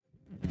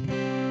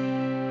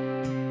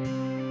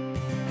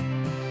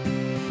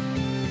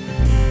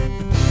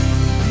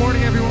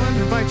morning, everyone. I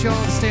invite you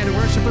all to stand and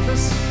worship with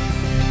us.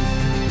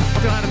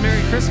 Hope you all had a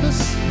Merry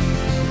Christmas.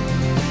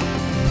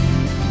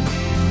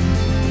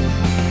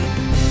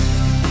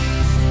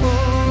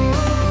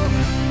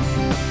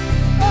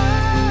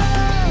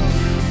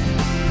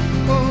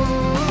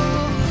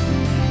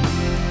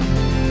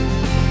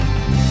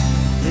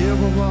 There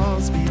were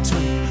walls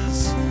between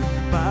us.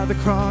 By the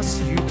cross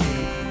you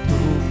came,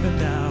 broke them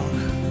down.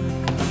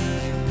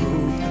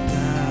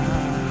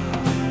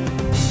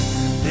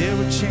 There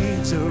were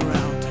chains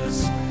around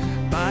us.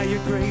 By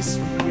your grace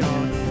we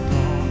are no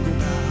longer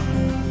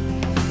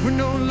bound. We're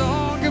no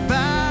longer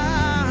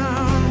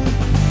bound.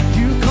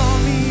 You call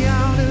me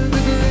out of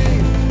the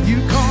grave. You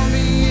call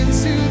me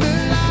into the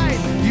light.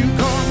 You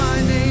call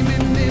my name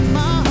and then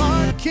my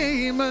heart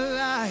came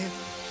alive.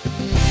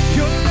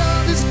 Your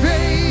love is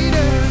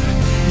greater.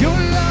 Your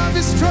love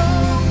is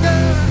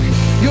stronger.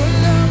 Your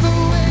love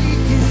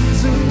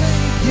awakens,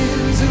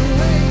 awakens,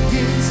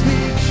 awakens me.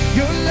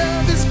 Your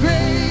love is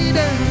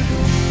greater.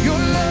 Your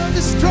love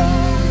is stronger.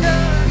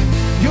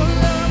 Your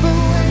love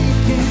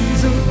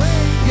awakens,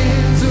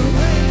 awakens,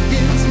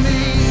 awakens me.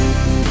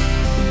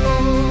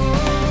 Oh,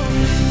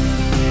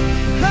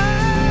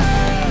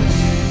 ah,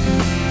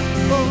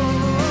 oh.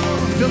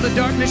 Feel the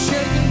darkness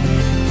shaking.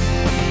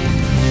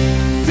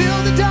 Feel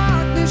the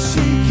darkness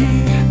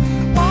shaking.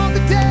 All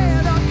the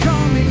dead are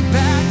coming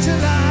back to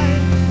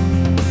life.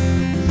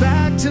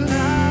 Back to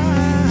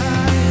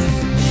life.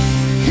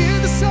 Hear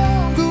the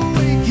song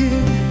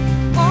awaken.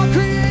 All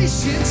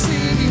creation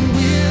singing,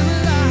 we're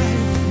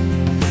alive.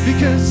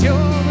 Because you're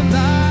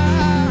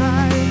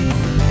alive.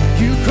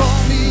 You call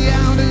me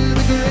out of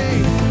the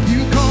grave.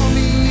 You call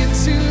me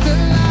into the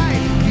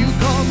light. You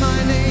called my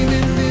name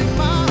and then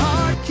my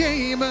heart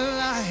came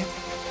alive.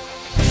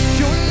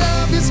 Your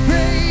love is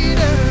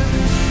greater.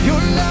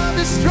 Your love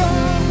is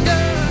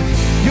stronger.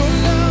 Your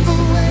love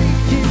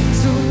awakens,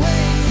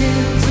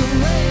 awakens,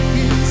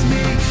 awakens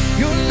me.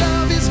 Your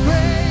love is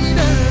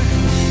greater.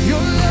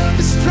 Your love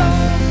is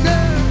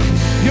stronger.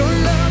 Your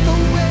love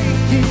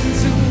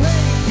awakens,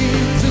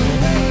 awakens,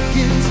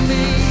 awakens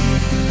me.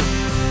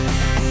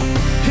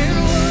 And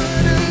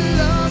what a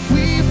love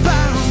we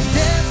found.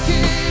 Death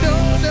can't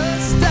hold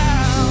us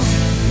down.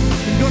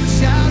 I'm gonna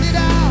shout it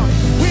out.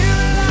 We're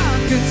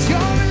alive 'cause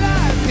you're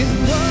alive. And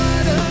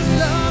what a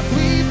love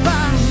we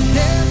found.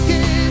 Death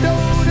can't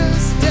hold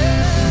us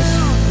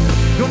down.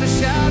 Gonna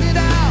shout it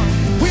out.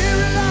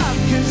 We're alive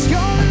 'cause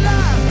you're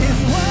alive. And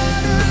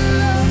what a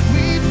love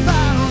we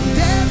found.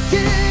 Death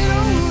can't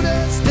hold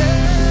us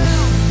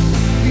down.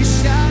 We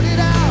shout it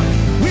out.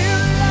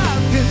 We're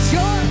alive 'cause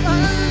you're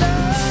alive.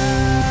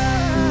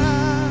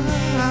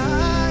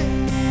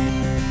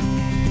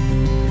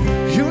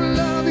 Your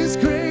love is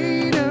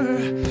greater.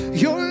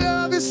 Your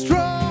love is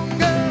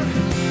stronger.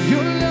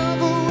 Your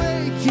love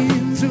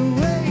awakens,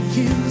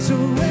 awakens,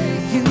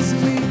 awakens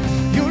me.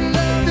 Your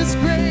love is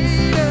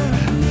greater.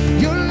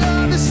 Your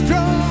love is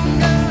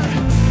stronger.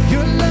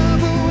 Your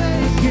love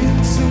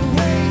awakens,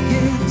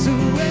 awakens,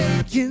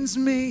 awakens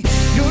me.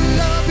 Your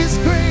love is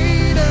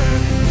greater.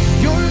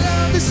 Your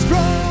love is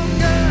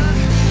stronger.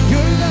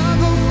 Your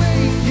love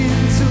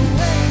awakens,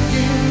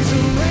 awakens,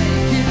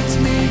 awakens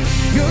me.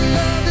 Your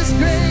love is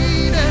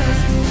greater.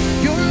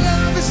 Your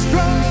love is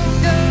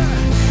stronger.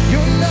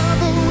 Your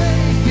love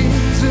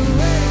awakens,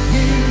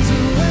 awakens,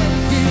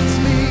 awakens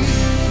me.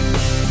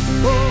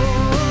 Oh,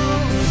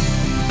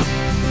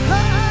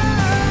 oh,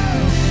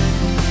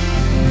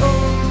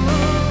 oh.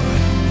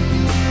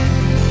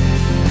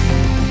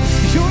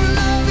 Your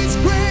love is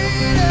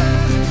greater.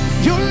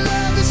 Your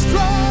love is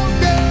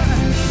stronger.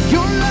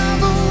 Your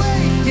love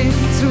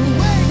awakens,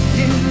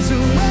 awakens,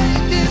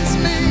 awakens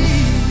me.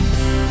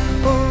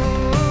 Oh,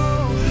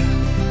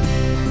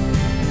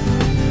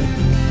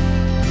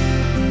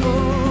 oh.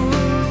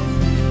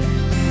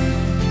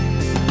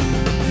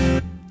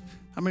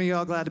 How many of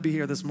y'all glad to be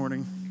here this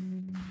morning?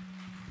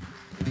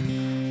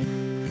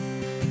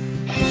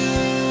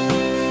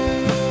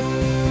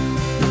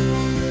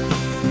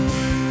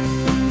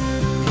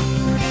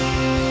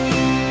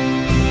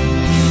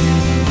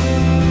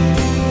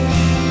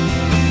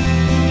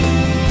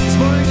 This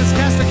morning, let's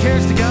cast our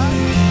cares to God.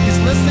 He's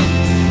listening.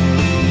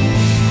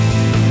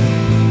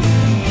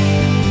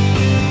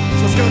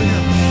 So let's go to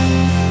Him.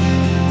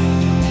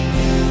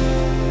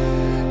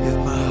 If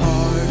my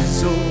heart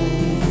is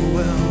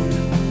overwhelmed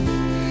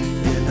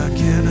and I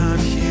cannot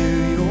hear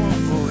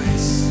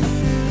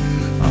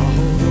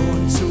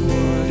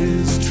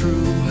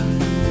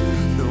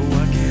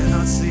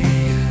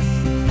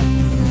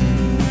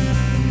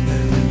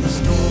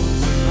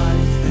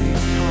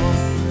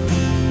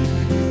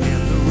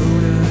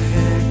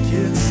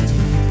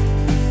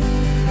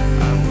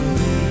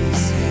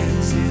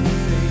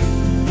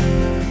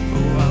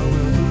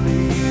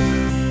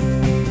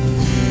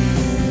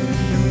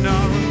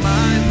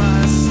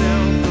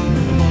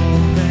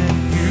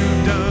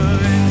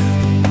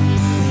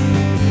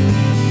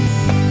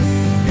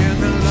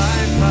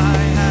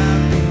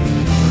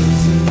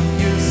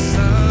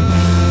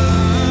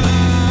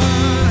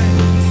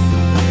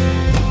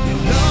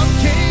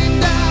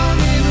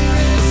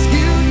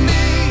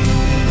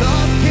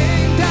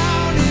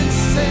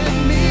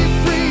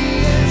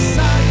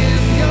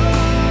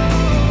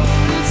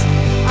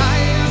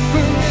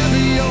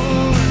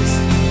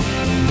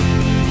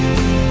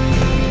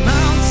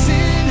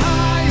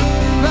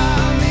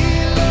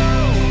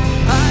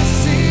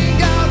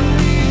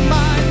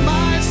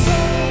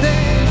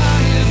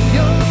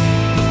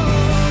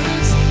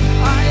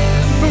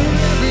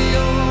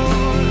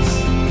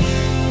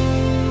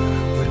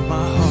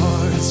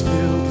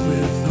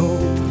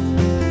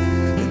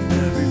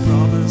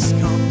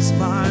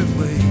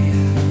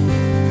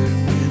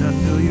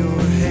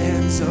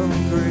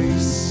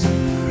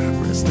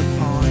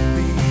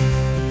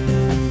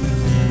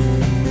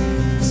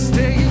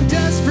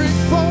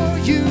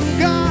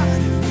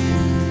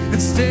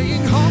and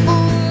staying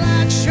humble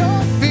at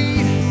your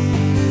feet.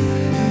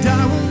 And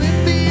I will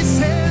lift these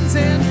hands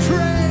and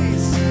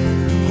praise.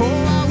 Oh,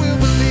 I will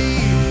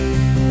believe.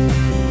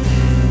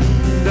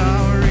 And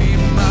I'll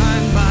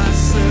remind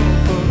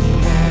myself of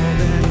all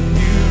that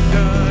you've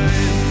done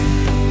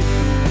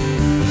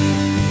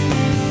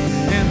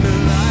and the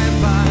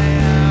life I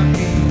have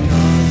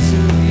because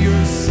of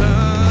your Son.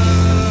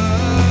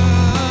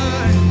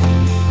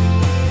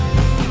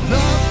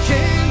 Love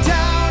came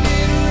down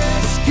and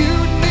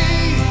rescued me.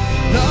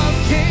 Love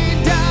came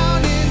down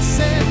and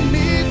set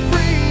me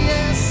free.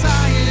 Yes,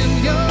 I am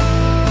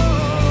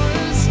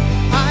yours.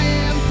 I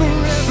am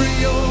forever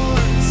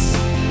yours.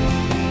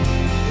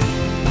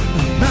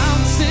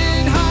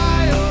 Mountain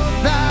high or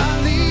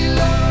valley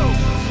low,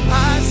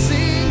 I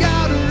sing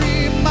out to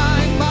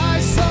remind my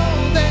soul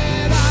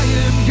that I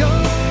am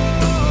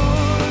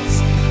yours.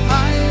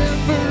 I am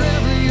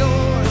forever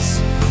yours,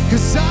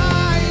 'cause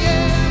I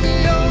am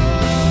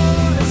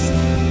yours.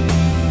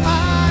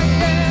 I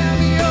am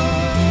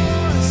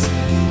yours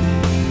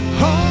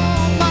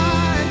all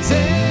my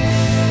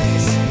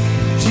days.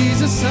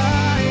 Jesus,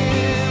 I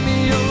am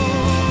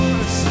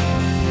yours.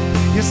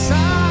 Yes, I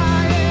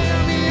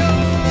am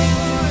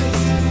yours.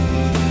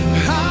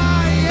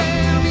 I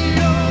am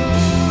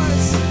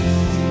yours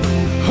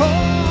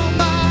all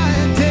my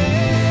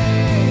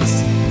days.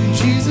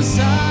 Jesus,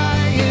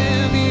 I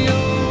am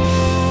yours.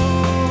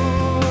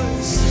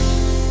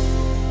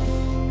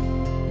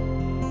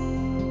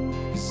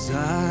 'Cause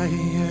I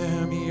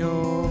am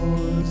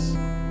yours.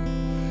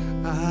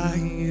 I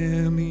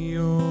am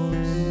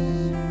yours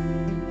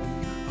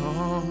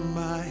all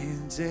my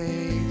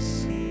days.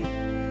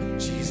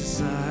 Jesus,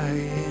 I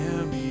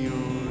am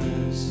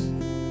yours.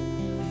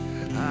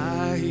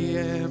 I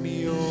am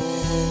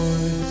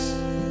yours.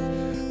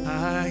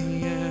 I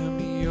am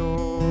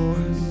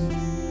yours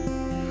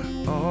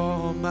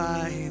all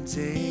my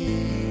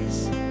days.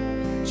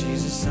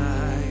 Jesus,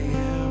 I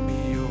am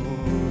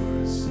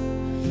yours.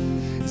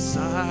 Yes,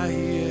 I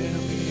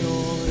am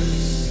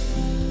yours.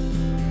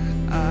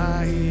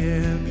 I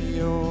am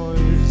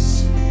yours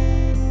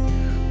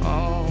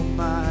all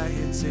my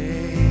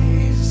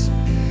days.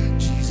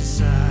 Jesus,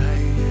 I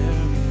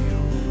am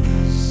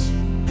yours.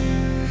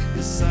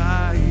 Yes,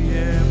 I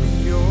am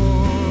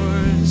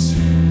yours.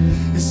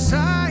 Yes,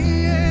 I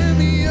am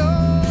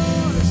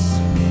yours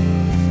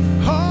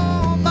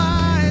all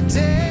my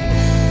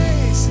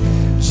days.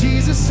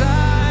 Jesus,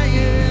 I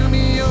am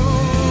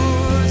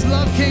yours.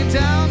 Love came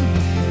down.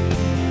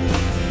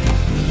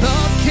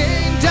 Love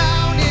came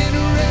down and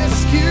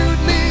rescued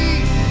me.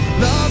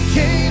 Love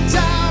came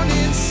down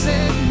and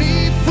set me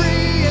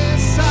free.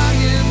 Yes, I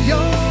am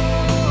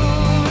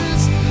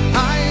yours.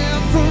 I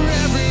am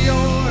forever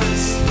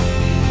yours.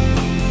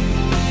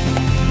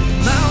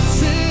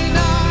 Mountain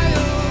high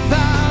or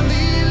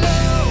valley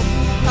low,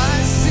 I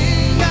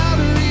sing out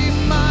to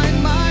remind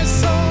my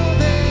soul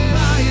that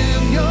I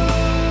am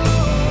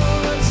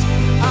yours.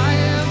 I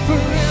am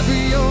forever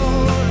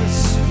yours.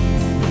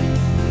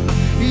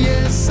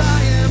 Yes,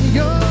 I am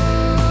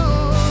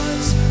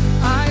yours.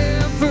 I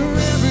am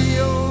forever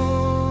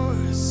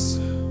yours.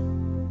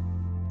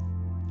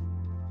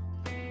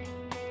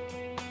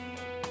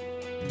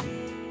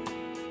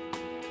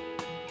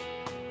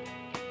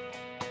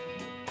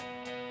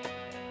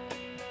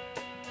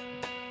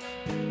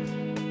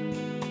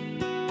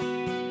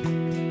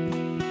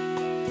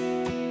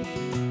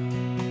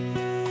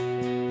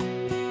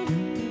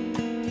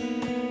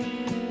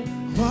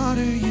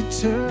 Water you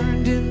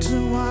turned into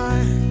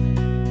wine.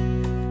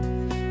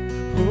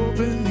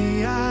 Open the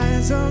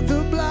eyes of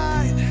the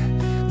blind.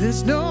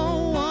 There's no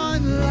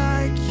one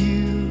like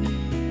you.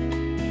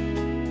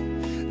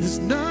 There's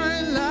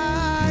none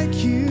like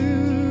you.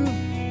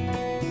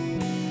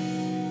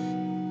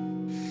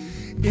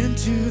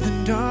 Into the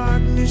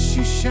darkness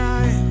you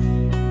shine.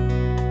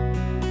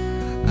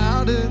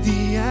 Out of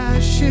the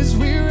ashes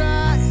we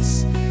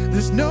rise.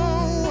 There's no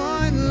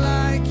one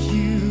like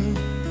you.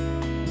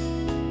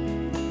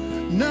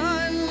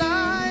 None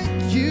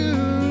like you.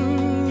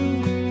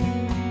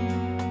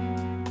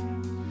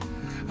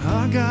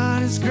 Our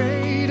God is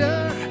greater.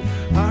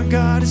 Our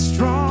God is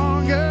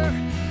stronger.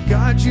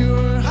 God, you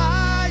are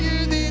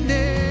higher than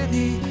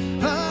any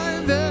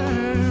other.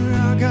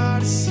 Our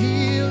God is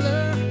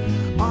healer,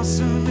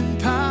 awesome in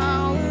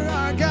power.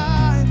 Our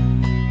God,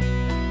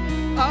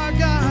 our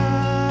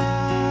God.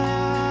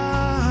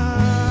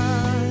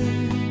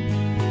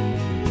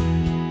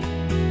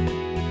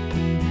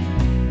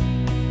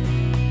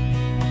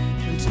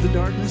 Into the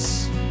darkness,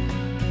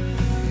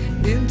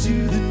 into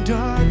the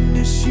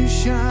darkness you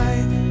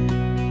shine.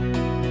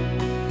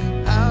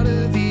 Out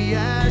of the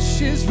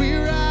ashes we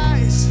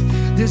rise.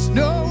 There's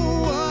no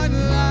one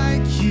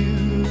like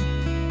you.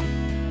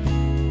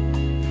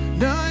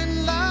 None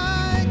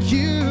like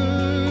you.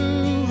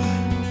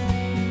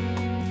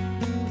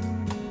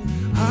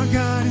 Our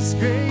God is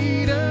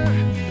greater.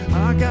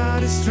 Our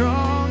God is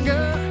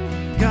stronger.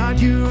 God,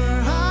 you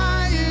are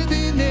higher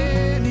than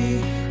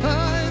any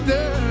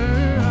other.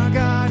 Our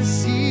God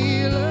is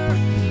healer,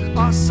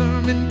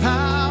 awesome in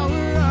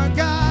power. Our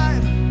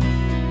God,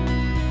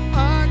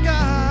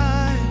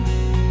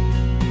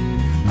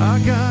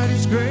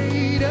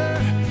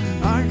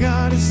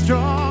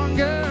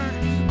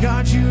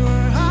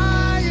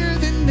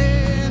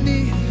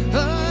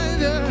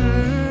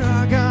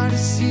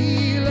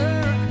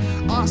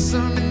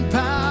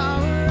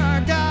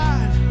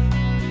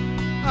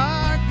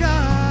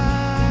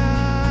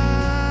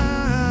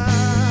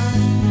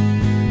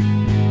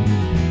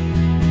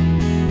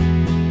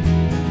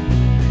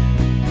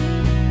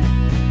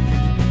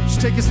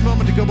 take this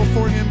moment to go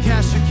before Him,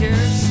 cast your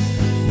cares.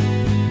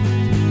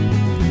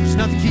 There's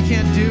nothing He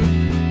can't do,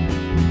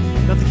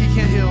 nothing He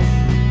can't heal.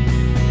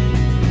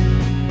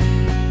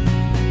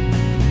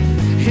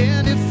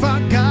 And if our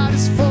God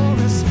is for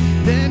us,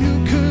 then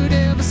who could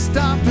ever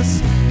stop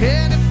us?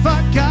 And if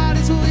our God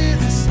is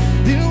with us,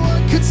 then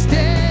what could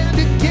stand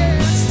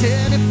against?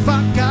 And if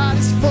our God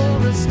is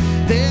for us,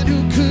 then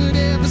who could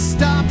ever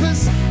stop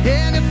us?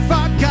 And if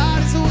our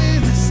God is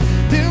with us,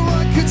 then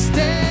what could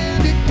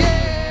stand against?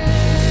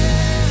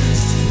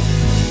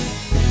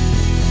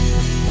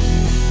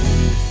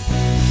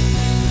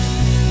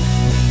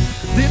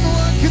 Then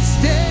what could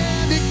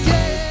stand against?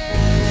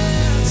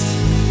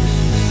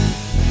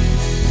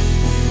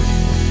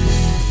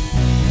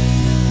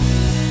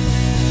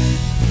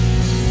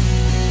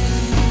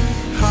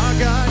 Our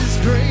God is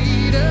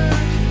greater,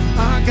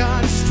 our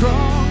God is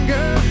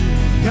stronger.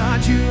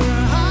 God, you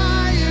are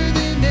higher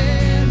than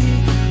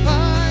any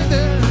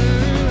other.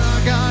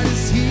 Our God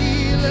is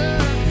healer,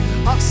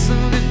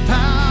 awesome in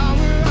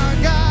power. Our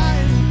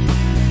God,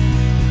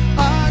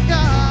 our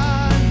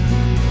God.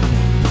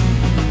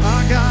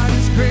 Our God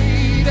is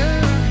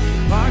greater,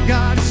 our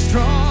God is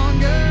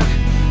stronger.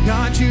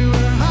 God, you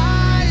are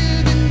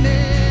higher than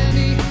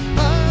any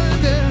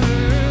other.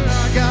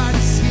 Our God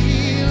is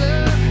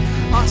healer,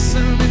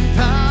 awesome in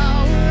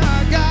power.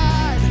 Our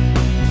God,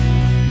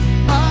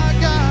 our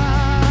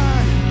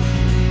God.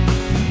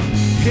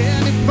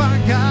 And if our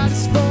God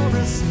is for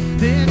us,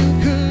 then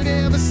who could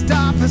ever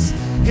stop us?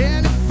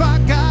 And if our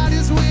God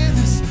is with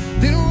us,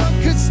 then what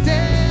could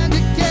stand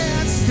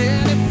against?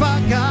 And if our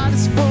God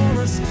is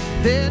for us,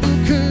 then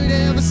who could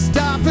ever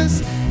stop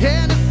us?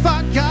 And if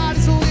our God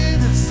is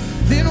with us,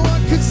 then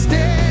what could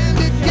stand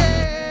against?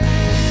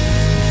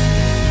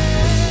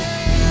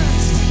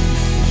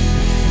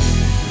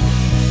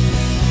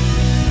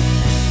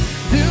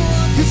 Then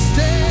what could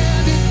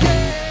stand against?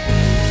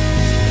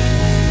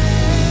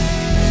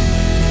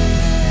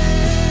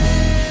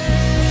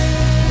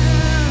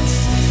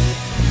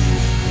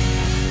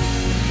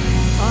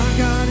 Our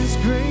God is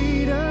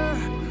greater,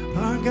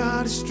 our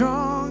God is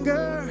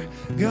stronger.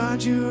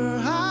 God, you are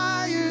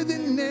higher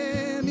than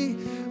any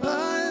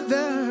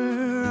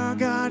other. Our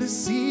God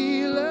is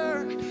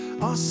healer,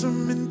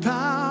 awesome in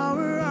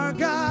power. Our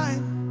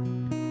God,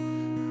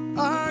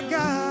 our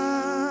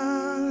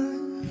God.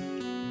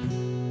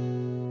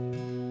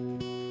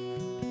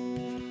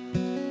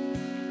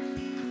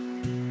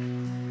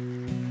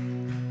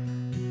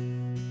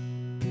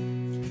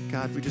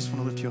 God, we just want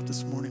to lift you up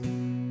this morning.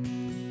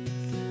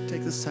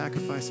 Take the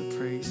sacrifice of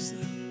praise.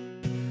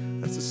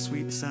 That's a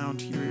sweet sound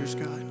to your ears,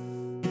 God.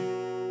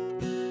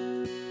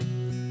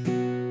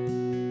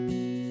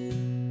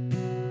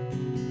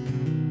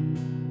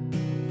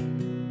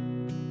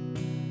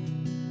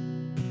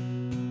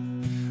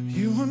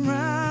 You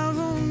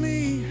unravel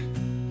me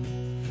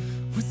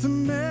with a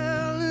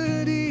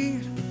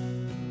melody.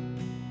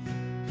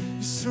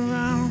 You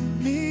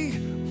surround me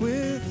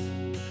with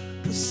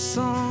a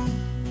song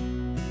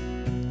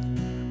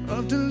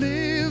of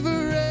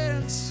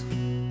deliverance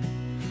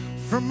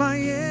from my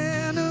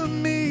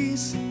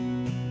enemies,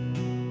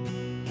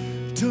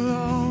 till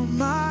all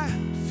my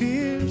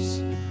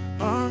fears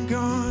are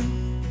gone.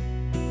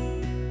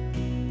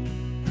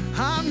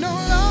 I'm no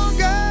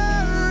longer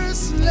a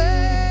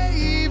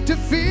slave to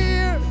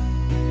fear,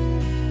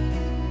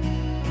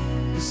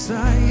 'cause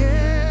I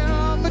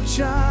am a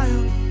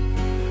child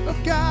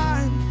of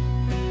God.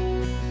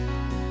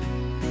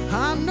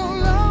 I'm no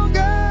longer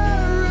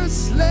a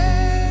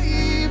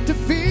slave to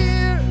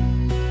fear,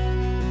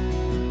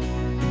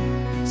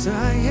 'cause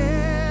I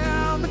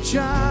am a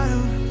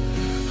child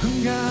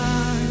of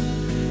God.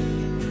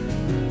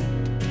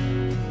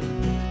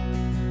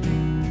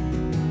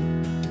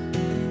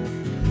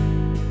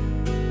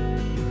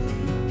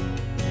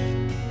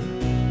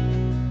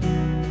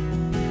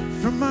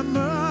 From my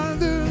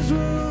mother's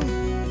womb,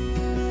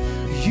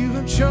 you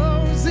have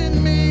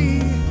chosen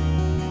me.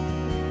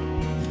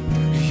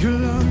 Your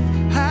love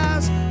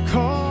has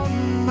called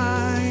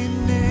my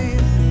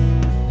name.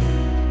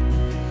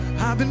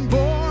 I've been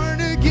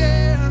born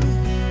again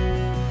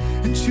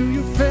into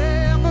your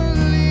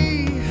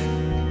family.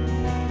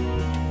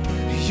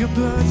 Your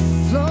blood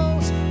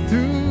flows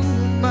through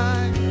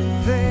my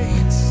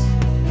veins.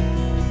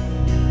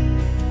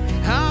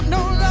 I'm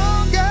no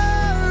longer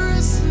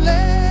a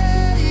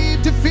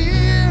slave to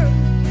fear.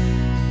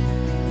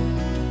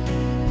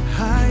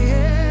 I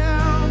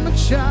am a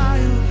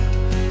child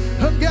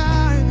of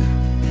God.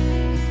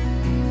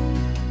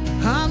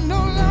 I'm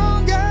no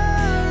longer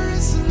a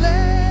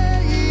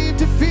slave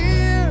to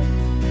fear.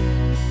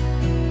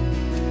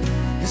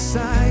 Yes,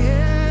 I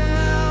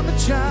am a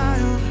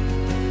child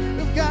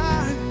of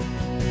God.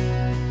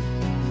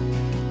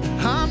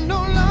 I'm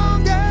no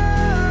longer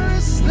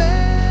a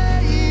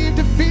slave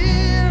to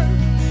fear.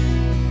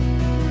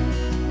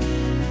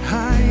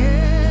 I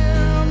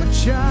am a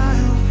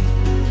child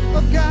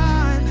of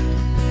God.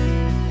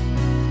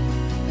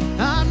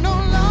 I'm no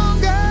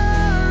longer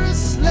a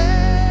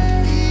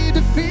slave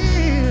to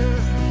fear.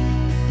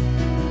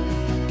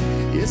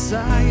 Yes,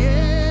 I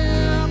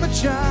am a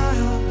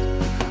child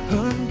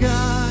of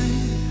God.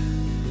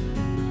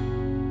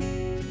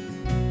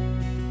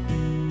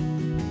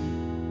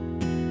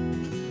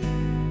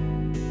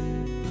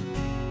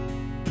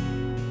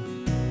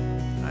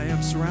 I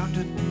am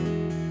surrounded,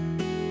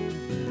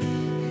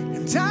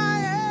 and I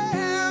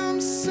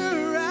am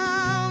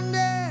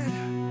surrounded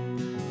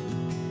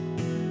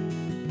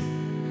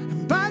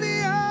by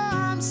the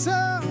arms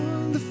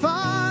of the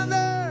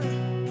Father.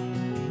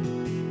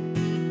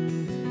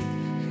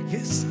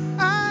 Yes,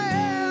 I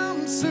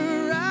am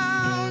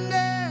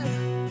surrounded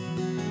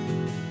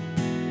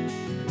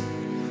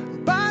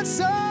by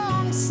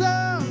songs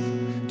of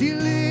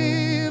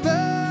deliverance.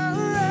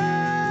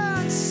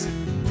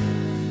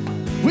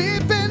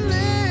 We've been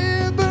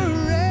liberated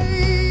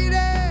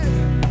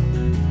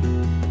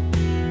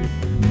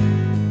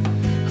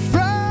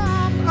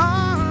from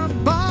our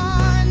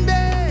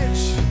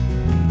bondage,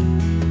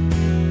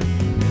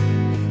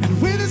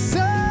 and we're the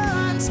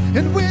sons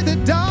and we're the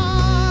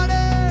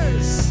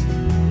daughters.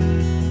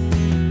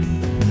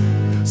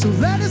 So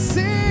let us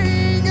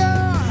sing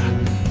our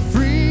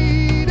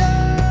freedom.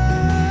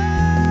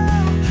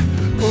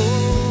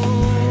 Oh,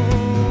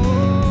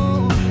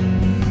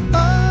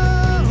 oh,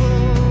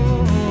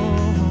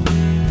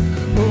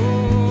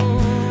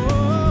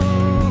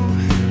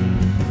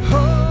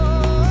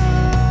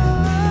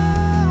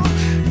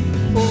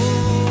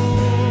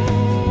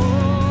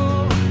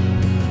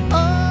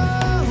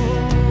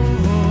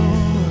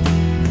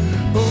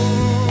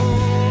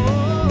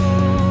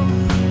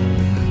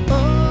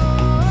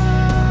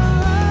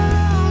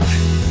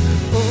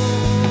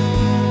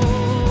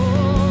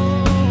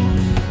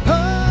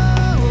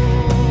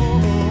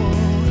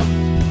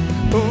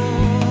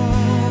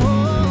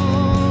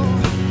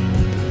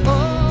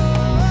 oh,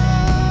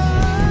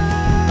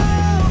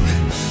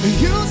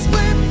 you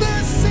split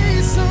the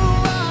sea so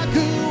I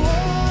could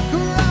walk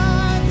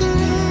right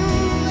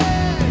through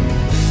it,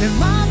 and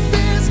my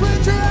fears were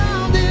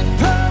drowned in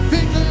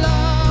perfect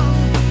love.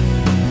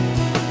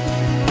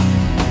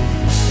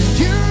 And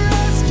you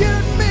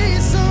rescued me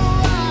so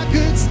I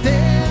could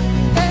stand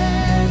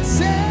and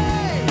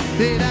say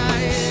that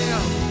I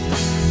am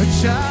a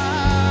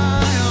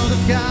child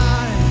of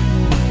God.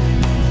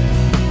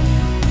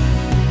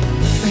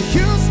 And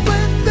you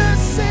split the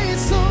sea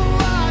so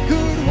I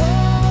could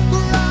walk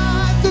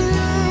right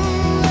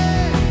through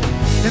it,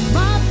 and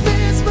my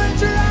fears were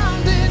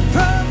drowned in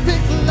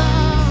perfect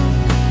love.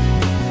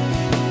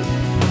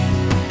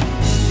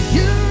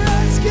 You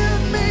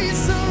rescued me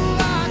so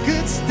I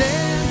could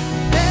stand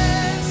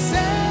and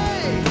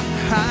say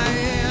I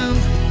am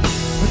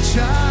a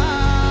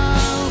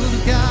child of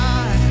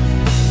God.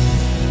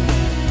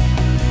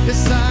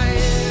 Yes, I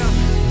am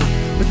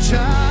a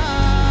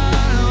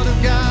child of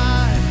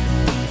God.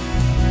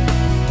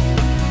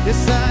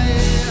 Yes, I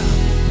am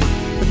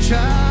a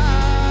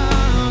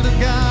child of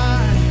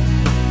God.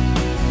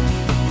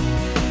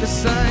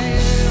 Yes, I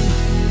am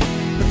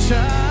a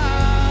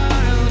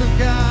child of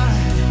God.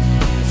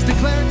 Let's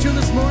declare it to you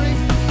this morning.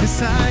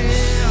 Yes, I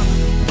am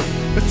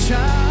a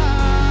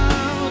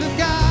child of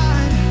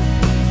God.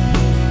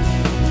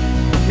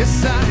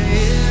 Yes, I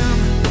am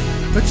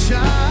a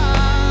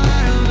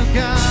child of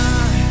God.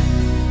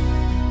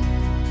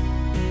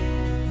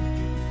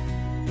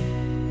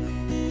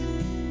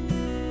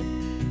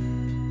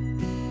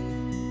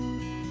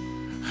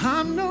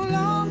 I'm no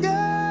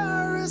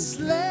longer a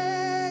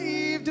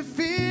slave to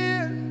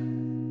fear.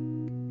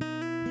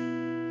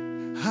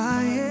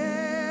 I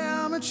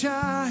am a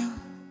child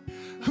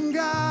of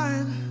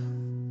God.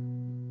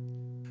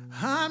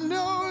 I'm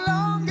no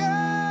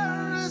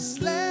longer a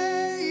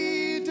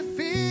slave to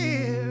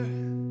fear.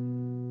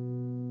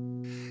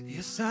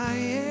 Yes, I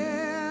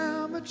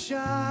am a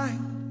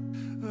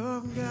child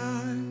of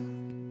God.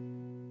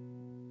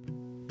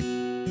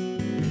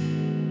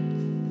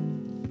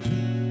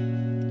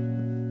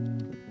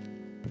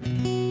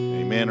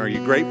 Amen. Are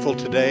you grateful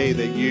today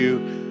that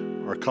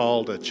you are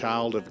called a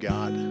child of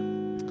God?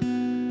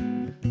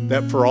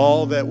 That for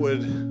all that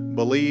would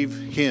believe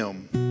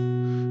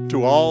Him,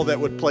 to all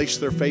that would place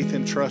their faith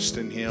and trust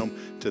in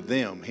Him, to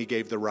them He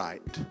gave the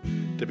right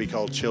to be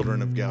called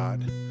children of God.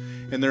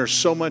 And there's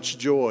so much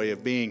joy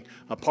of being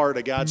a part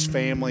of God's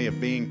family, of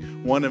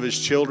being one of His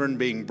children,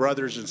 being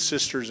brothers and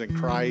sisters in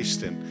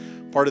Christ.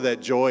 And part of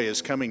that joy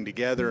is coming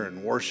together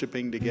and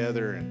worshiping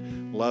together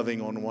and loving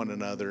on one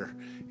another.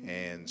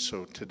 And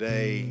so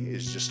today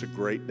is just a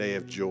great day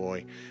of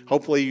joy.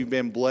 Hopefully you've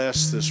been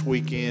blessed this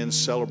weekend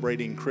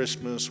celebrating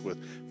Christmas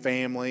with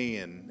family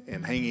and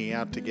hanging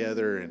out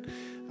together. And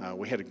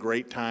we had a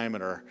great time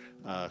at our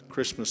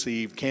Christmas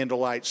Eve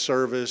candlelight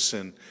service.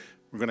 And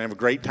we're going to have a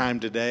great time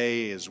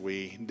today as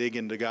we dig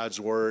into God's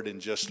Word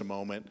in just a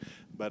moment.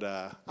 But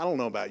I don't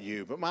know about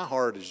you, but my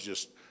heart is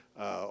just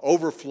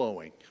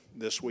overflowing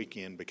this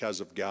weekend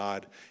because of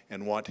God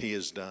and what He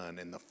has done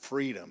and the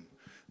freedom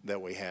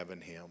that we have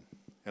in Him.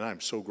 And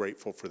I'm so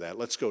grateful for that.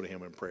 Let's go to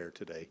Him in prayer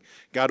today.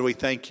 God, we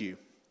thank You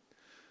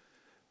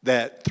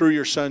that through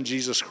Your Son,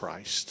 Jesus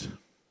Christ,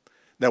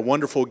 that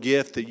wonderful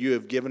gift that You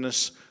have given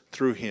us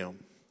through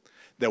Him,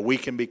 that we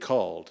can be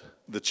called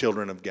the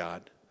children of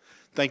God.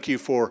 Thank you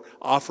for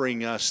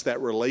offering us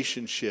that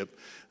relationship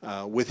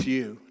with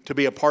you, to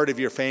be a part of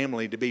your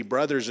family, to be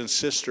brothers and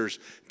sisters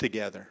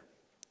together.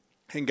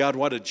 And God,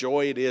 what a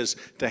joy it is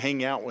to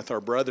hang out with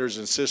our brothers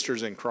and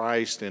sisters in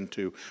Christ and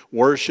to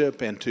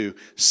worship and to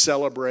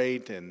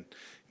celebrate. And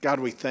God,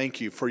 we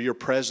thank you for your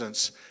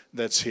presence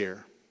that's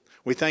here.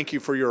 We thank you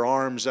for your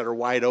arms that are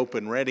wide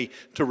open, ready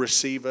to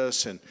receive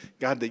us. And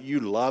God, that you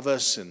love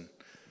us. And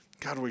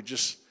God, we're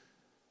just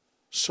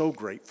so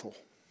grateful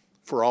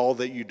for all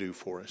that you do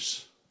for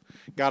us.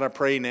 God, I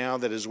pray now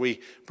that as we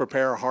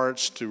prepare our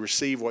hearts to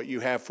receive what you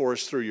have for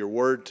us through your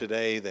word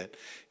today, that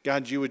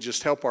God, you would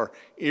just help our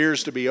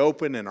ears to be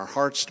open and our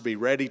hearts to be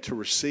ready to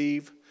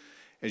receive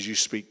as you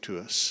speak to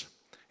us.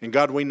 And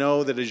God, we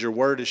know that as your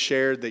word is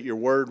shared, that your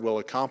word will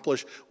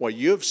accomplish what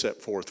you have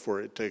set forth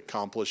for it to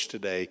accomplish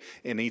today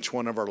in each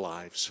one of our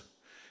lives.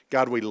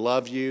 God, we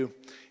love you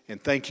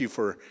and thank you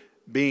for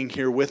being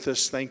here with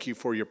us. Thank you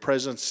for your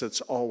presence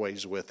that's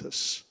always with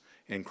us.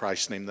 In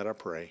Christ's name that I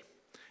pray.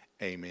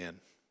 Amen.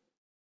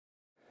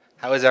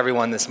 How is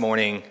everyone this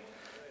morning?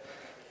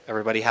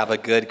 Everybody have a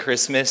good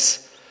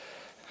Christmas?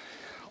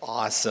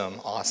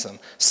 Awesome.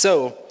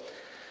 So,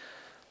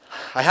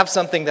 I have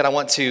something that I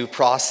want to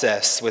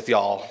process with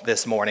y'all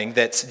this morning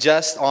that's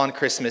just on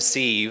Christmas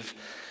Eve.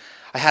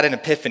 I had an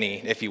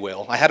epiphany, if you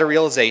will. I had a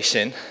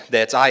realization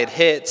that I had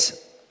hit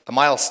a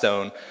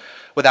milestone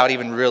without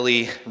even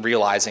really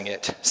realizing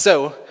it.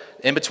 So,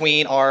 in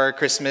between our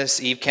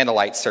Christmas Eve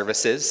candlelight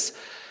services,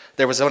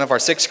 there was one of our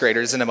sixth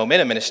graders in the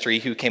Momentum Ministry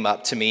who came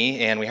up to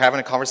me, and we were having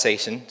a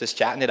conversation, just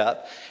chatting it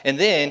up. And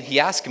then he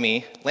asked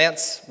me,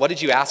 Lance, what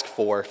did you ask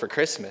for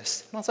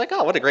Christmas? And I was like,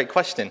 oh, what a great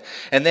question.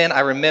 And then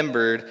I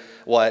remembered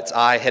what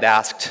I had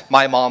asked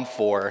my mom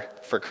for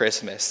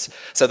Christmas.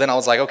 So then I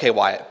was like, okay,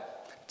 Wyatt,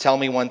 tell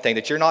me one thing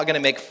that you're not going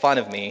to make fun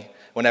of me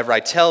whenever I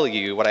tell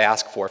you what I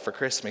ask for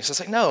Christmas. I was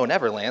like, no,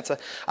 never, Lance.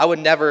 I would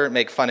never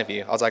make fun of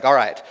you. I was like, all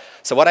right.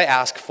 So what I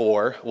asked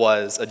for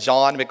was a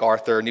John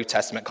MacArthur New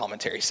Testament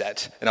commentary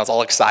set. And I was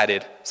all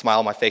excited, smile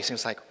on my face. And he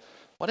was like,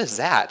 what is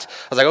that?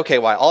 I was like, okay,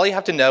 well, all you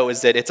have to know is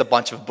that it's a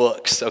bunch of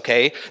books,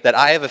 okay? That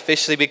I have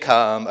officially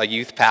become a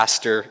youth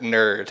pastor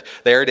nerd.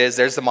 There it is.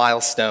 There's the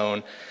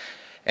milestone.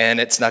 And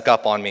it snuck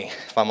up on me,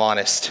 if I'm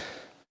honest.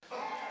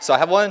 So I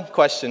have one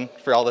question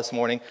for y'all this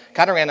morning.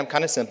 Kind of random,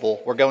 kind of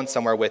simple. We're going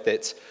somewhere with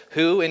it.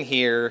 Who in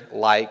here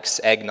likes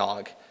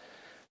eggnog?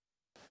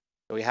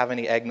 Do we have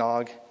any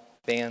eggnog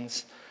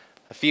fans?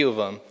 A few of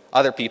them.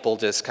 Other people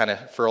just kind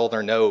of furl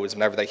their nose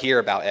whenever they hear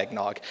about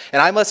eggnog.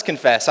 And I must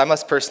confess, I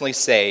must personally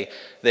say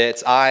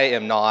that I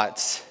am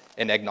not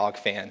an eggnog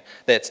fan.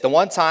 That the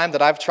one time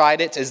that I've tried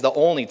it is the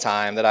only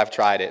time that I've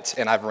tried it,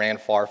 and I've ran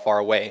far, far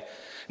away.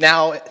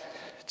 Now,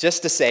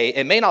 just to say,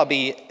 it may not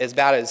be as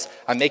bad as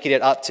I'm making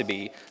it up to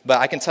be, but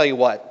I can tell you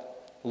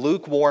what,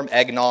 lukewarm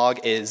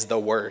eggnog is the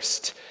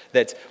worst.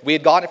 That we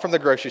had gotten it from the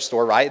grocery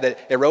store, right? That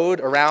it rode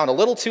around a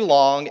little too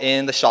long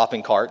in the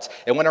shopping cart.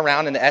 It went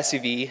around in the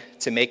SUV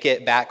to make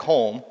it back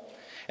home.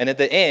 And at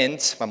the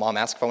end, my mom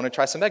asked if I wanted to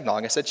try some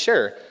eggnog. I said,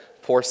 sure.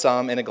 Pour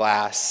some in a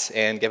glass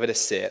and give it a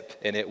sip.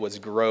 And it was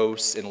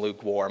gross and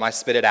lukewarm. I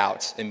spit it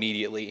out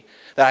immediately.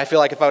 That I feel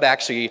like if I would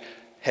actually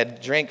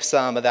had drank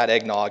some of that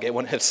eggnog, it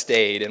wouldn't have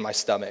stayed in my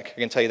stomach. I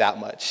can tell you that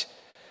much.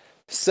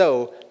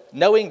 So,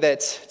 knowing that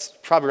it's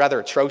probably rather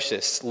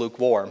atrocious,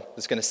 lukewarm, I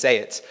was going to say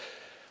it,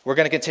 we're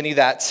going to continue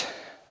that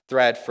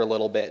thread for a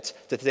little bit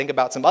to think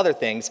about some other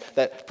things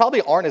that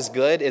probably aren't as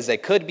good as they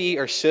could be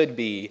or should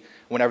be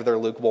whenever they're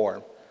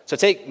lukewarm. So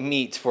take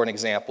meat for an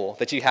example,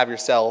 that you have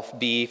yourself,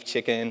 beef,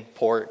 chicken,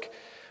 pork.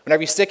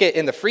 Whenever you stick it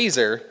in the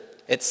freezer,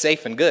 it's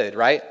safe and good,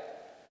 right?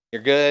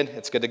 You're good,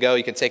 it's good to go,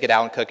 you can take it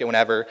out and cook it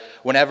whenever.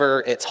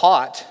 Whenever it's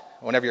hot,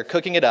 whenever you're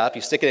cooking it up,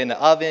 you stick it in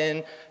the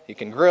oven, you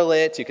can grill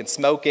it, you can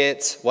smoke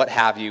it, what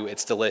have you,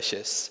 it's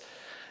delicious.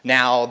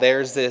 Now,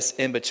 there's this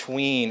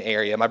in-between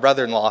area. My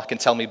brother-in-law can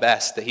tell me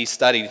best that he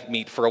studied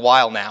meat for a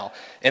while now.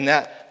 And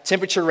that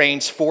temperature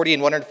range, 40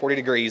 and 140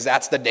 degrees,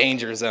 that's the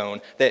danger zone.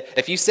 That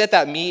if you set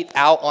that meat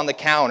out on the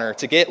counter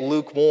to get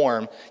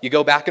lukewarm, you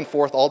go back and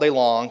forth all day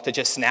long to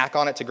just snack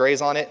on it, to graze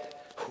on it,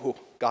 whew,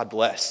 God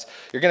bless.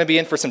 You're going to be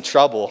in for some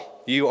trouble.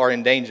 You are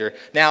in danger.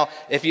 Now,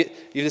 if you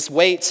just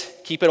wait,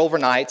 keep it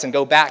overnight, and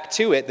go back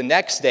to it the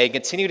next day,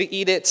 continue to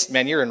eat it,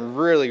 man, you're in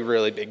really,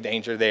 really big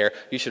danger there.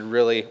 You should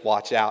really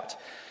watch out.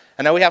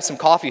 I know we have some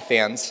coffee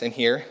fans in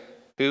here.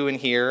 Who in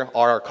here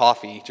are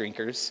coffee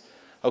drinkers?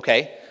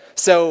 Okay.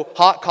 So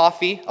hot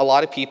coffee, a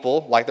lot of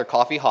people like their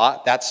coffee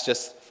hot. That's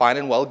just fine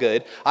and well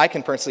good. I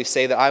can personally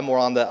say that I'm more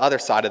on the other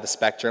side of the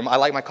spectrum. I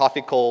like my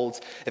coffee cold.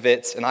 If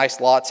it's an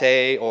iced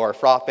latte or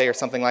frappe or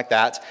something like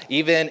that,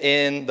 even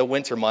in the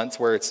winter months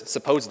where it's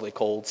supposedly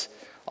cold,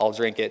 I'll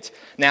drink it.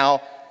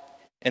 Now,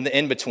 in the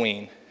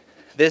in-between,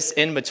 this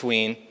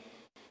in-between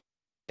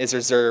is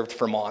reserved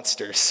for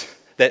monsters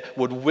that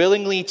would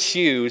willingly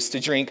choose to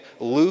drink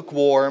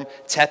lukewarm,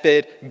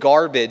 tepid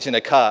garbage in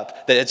a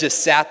cup that had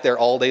just sat there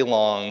all day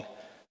long.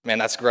 Man,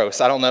 that's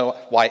gross. I don't know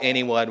why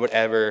anyone would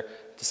ever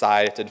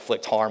decide to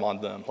inflict harm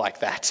on them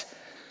like that.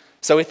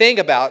 So we think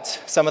about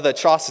some of the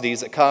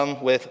atrocities that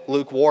come with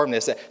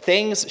lukewarmness, that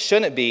things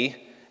shouldn't be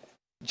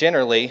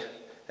generally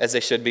as they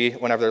should be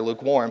whenever they're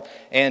lukewarm.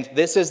 And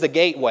this is the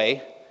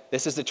gateway.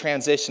 This is the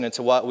transition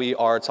into what we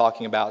are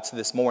talking about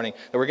this morning.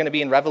 That we're going to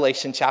be in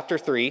Revelation chapter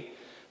 3,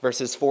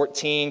 verses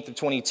 14 through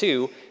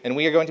 22, and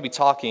we are going to be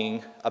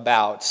talking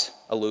about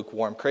a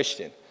lukewarm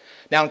Christian.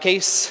 Now, in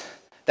case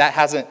that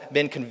hasn't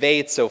been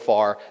conveyed so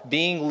far,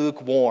 being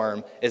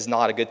lukewarm is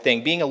not a good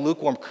thing. Being a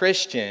lukewarm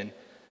Christian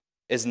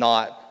is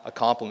not a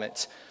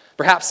compliment.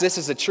 Perhaps this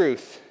is the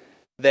truth,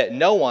 that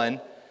no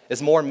one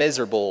is more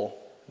miserable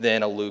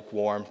than a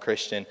lukewarm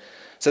Christian.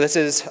 So this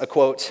is a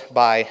quote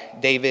by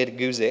David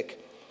Guzik.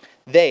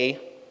 They,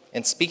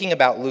 in speaking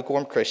about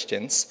lukewarm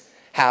Christians,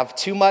 have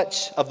too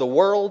much of the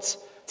world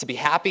to be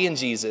happy in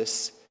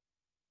Jesus,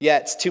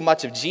 yet too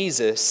much of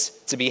Jesus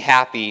to be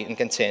happy and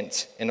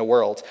content in the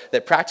world.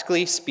 That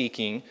practically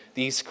speaking,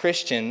 these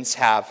Christians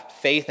have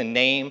faith in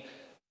name,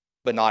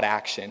 but not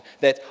action.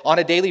 That on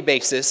a daily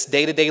basis,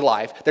 day-to-day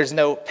life, there's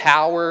no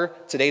power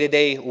to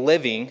day-to-day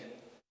living,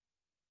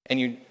 and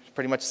you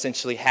pretty much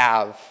essentially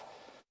have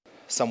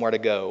somewhere to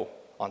go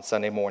on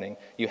Sunday morning.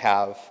 You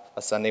have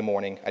a Sunday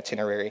morning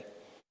itinerary.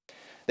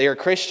 They are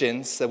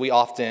Christians that we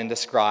often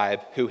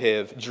describe who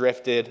have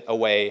drifted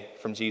away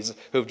from Jesus,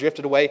 who have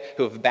drifted away,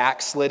 who have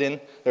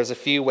backslidden. There's a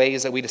few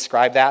ways that we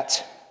describe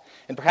that.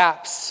 And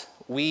perhaps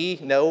we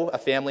know a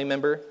family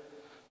member,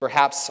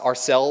 perhaps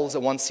ourselves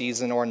at one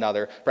season or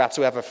another. Perhaps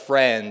we have a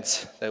friend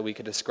that we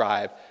could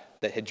describe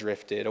that had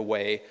drifted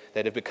away,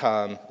 that had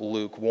become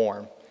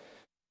lukewarm.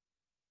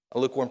 A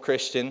lukewarm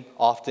Christian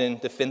often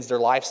defends their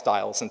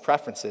lifestyles and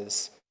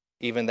preferences,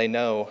 even they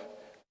know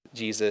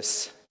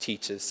Jesus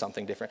teaches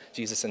something different.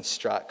 Jesus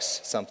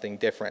instructs something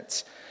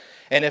different.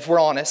 And if we're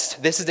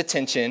honest, this is the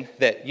tension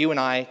that you and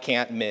I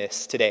can't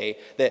miss today.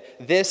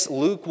 That this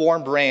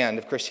lukewarm brand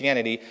of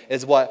Christianity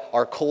is what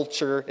our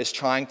culture is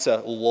trying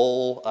to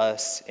lull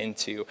us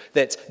into.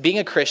 That being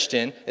a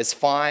Christian is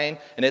fine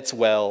and it's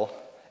well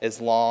as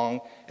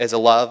long as the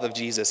love of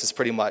Jesus is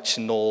pretty much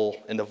null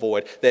and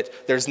void.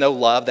 That there's no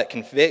love that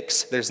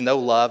convicts, there's no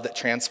love that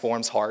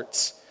transforms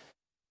hearts.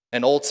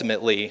 And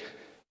ultimately,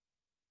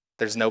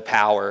 there's no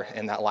power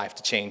in that life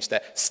to change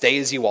that. Stay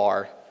as you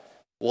are.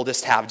 We'll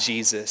just have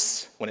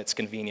Jesus when it's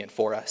convenient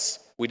for us.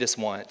 We just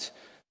want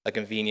a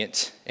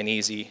convenient and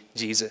easy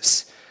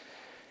Jesus.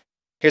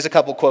 Here's a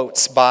couple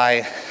quotes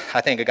by,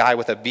 I think, a guy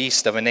with a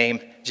beast of a name,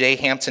 J.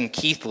 Hampton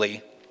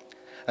Keithley.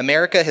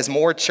 America has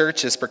more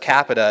churches per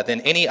capita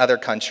than any other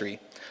country.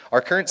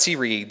 Our currency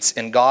reads,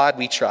 "In God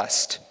we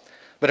trust."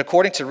 But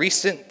according to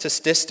recent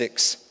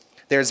statistics,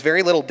 there's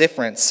very little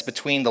difference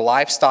between the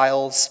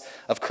lifestyles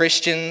of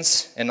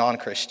Christians and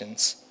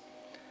non-Christians.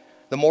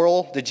 The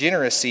moral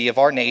degeneracy of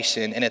our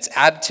nation and its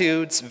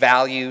attitudes,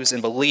 values,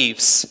 and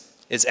beliefs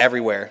is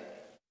everywhere.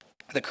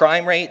 The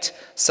crime rate,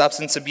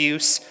 substance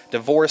abuse,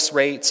 divorce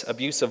rate,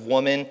 abuse of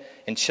women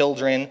and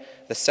children,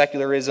 the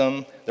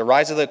secularism, the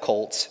rise of the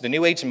occult, the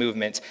New Age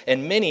movement,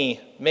 and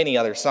many, many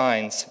other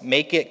signs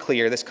make it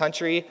clear this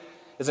country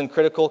is in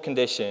critical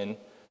condition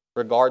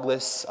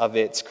regardless of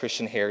its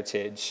Christian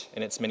heritage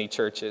and its many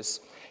churches.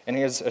 And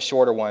here's a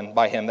shorter one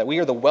by him, that we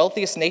are the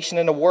wealthiest nation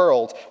in the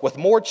world with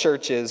more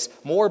churches,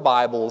 more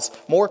Bibles,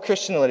 more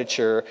Christian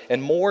literature,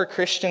 and more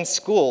Christian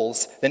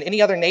schools than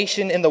any other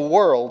nation in the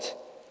world.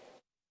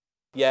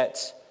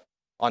 Yet,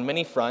 on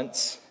many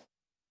fronts,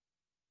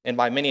 and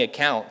by many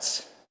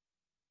accounts,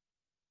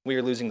 we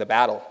are losing the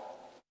battle.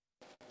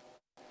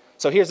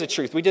 So here's the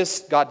truth. We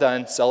just got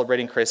done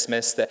celebrating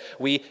Christmas, that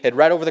we had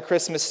read over the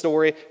Christmas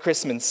story,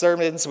 Christmas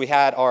sermons. We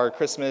had our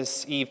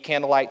Christmas Eve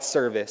candlelight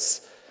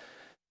service.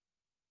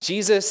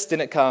 Jesus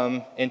didn't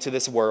come into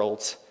this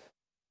world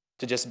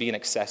to just be an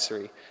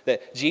accessory.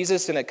 That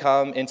Jesus didn't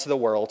come into the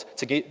world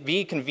to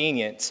be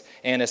convenient,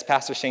 and as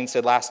Pastor Shane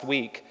said last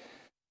week,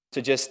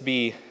 to just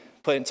be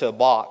put into a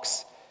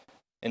box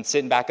and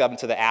sitting back up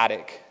into the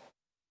attic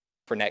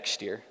for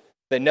next year.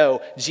 That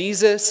no,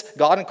 Jesus,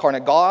 God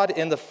incarnate, God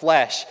in the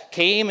flesh,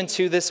 came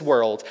into this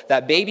world,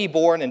 that baby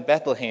born in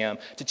Bethlehem,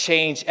 to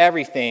change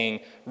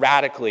everything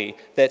radically.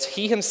 That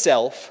he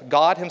himself,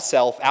 God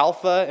himself,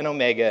 Alpha and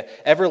Omega,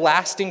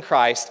 everlasting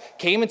Christ,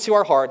 came into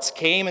our hearts,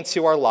 came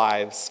into our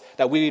lives,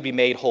 that we would be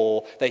made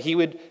whole, that he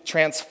would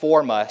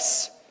transform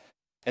us,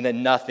 and that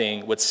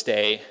nothing would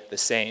stay the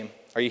same.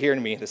 Are you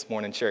hearing me this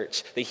morning,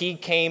 church? That he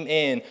came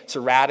in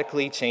to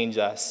radically change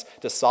us,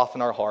 to soften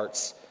our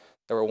hearts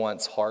that were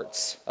once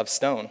hearts of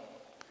stone.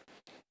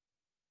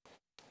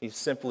 He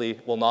simply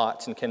will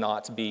not and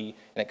cannot be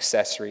an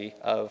accessory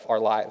of our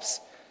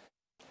lives.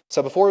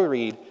 So before we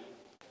read,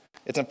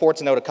 it's important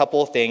to note a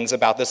couple of things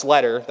about this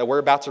letter that we're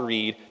about to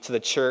read to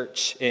the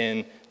church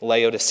in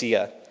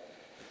Laodicea.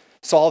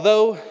 So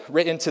although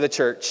written to the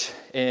church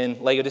in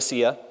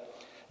Laodicea,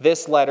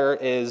 this letter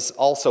is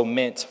also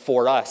meant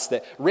for us,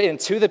 that written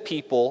to the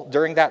people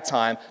during that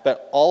time,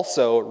 but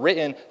also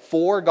written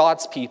for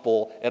God's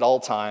people at all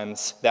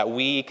times, that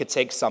we could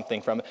take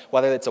something from it,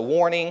 whether it's a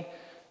warning,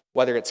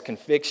 whether it's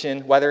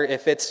conviction, whether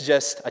if it's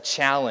just a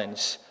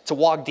challenge to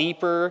walk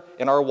deeper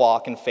in our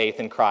walk in faith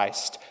in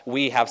Christ,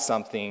 we have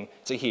something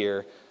to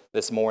hear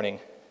this morning.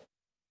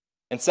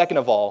 And second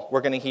of all,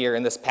 we're going to hear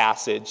in this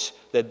passage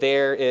that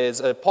there's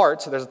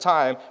a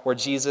time where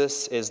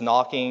Jesus is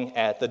knocking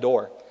at the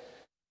door.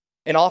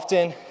 And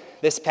often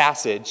this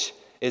passage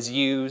is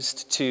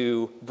used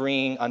to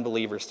bring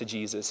unbelievers to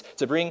Jesus,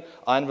 to bring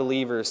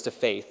unbelievers to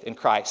faith in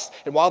Christ.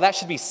 And while that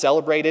should be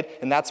celebrated,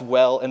 and that's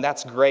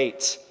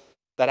great,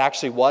 that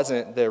actually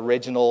wasn't the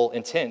original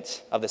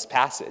intent of this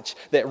passage.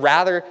 That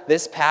rather,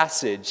 this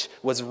passage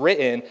was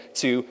written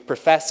to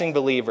professing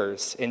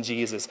believers in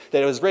Jesus.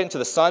 That it was written to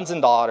the sons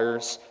and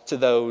daughters, to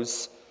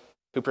those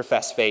who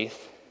profess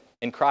faith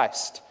in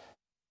Christ.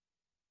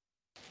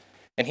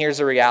 And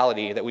here's a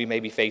reality that we may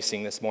be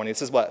facing this morning.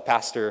 This is what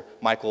Pastor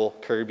Michael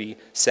Kirby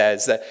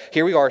says, that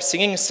here we are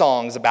singing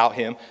songs about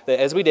him, that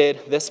as we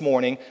did this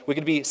morning, we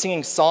could be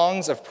singing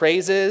songs of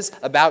praises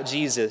about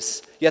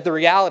Jesus. Yet the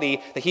reality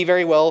that he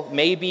very well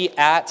may be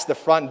at the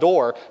front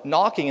door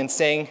knocking and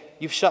saying,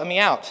 "You've shut me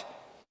out.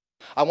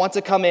 I want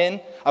to come in.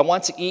 I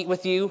want to eat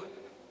with you.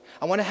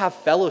 I want to have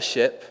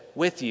fellowship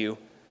with you.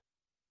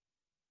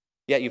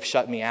 Yet you've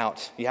shut me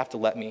out. You have to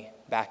let me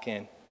back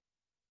in."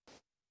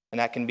 And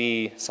that can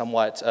be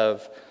somewhat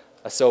of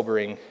a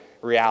sobering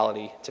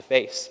reality to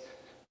face,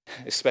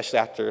 especially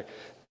after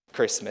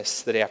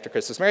Christmas, the day after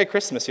Christmas. Merry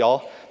Christmas,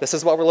 y'all. This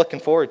is what we're looking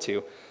forward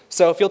to.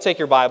 So if you'll take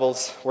your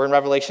Bibles, we're in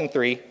Revelation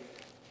 3.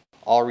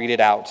 I'll read it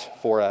out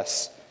for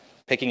us,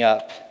 picking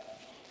up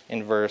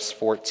in verse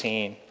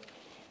 14.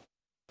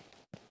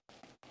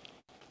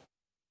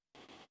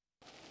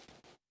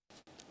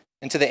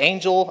 "And to the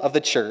angel of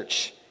the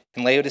church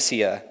in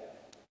Laodicea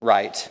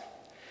write,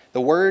 the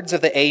words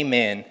of the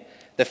Amen,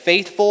 the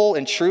faithful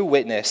and true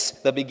witness,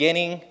 the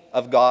beginning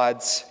of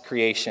God's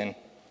creation.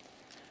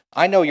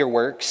 I know your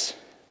works.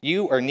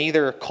 You are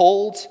neither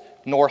cold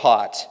nor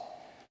hot.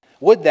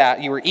 Would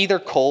that you were either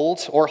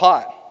cold or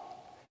hot.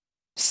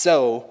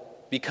 So,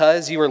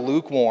 because you are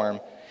lukewarm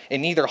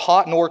and neither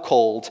hot nor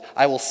cold,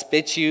 I will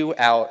spit you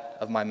out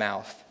of my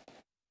mouth.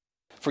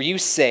 For you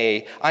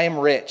say, I am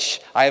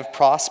rich, I have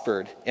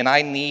prospered, and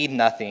I need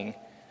nothing,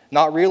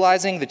 not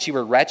realizing that you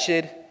are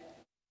wretched,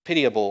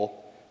 pitiable,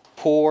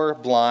 poor,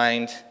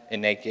 blind,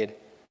 and naked.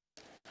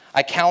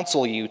 I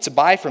counsel you to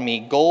buy from me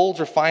gold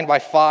refined by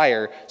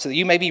fire, so that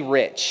you may be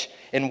rich,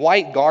 and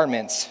white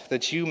garments,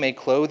 that you may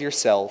clothe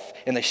yourself,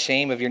 and the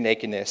shame of your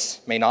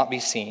nakedness may not be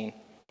seen,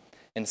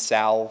 and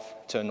salve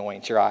to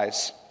anoint your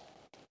eyes.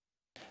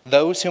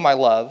 Those whom I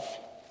love,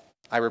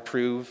 I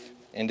reprove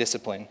and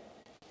discipline.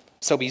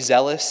 So be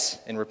zealous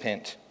and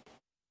repent.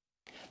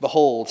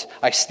 Behold,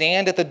 I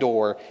stand at the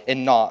door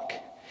and knock.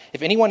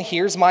 If anyone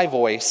hears my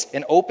voice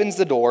and opens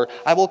the door,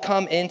 I will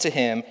come into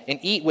him and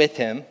eat with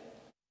him,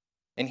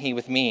 and he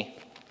with me.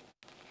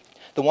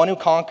 The one who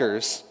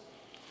conquers,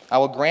 I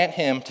will grant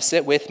him to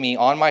sit with me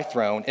on my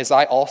throne, as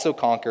I also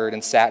conquered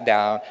and sat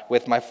down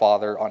with my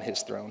Father on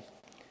his throne.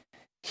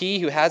 He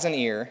who has an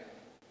ear,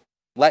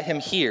 let him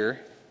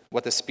hear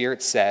what the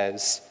Spirit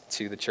says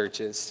to the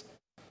churches."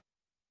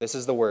 This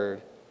is the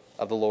word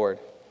of the Lord.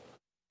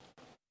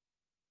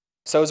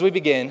 So as we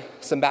begin,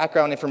 some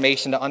background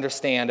information to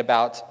understand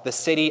about the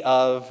city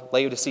of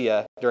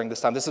Laodicea during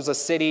this time. This was a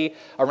city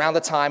around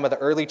the time of the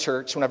early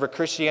church, whenever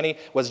Christianity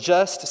was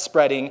just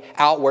spreading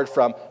outward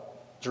from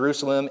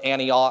Jerusalem,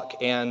 Antioch,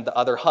 and the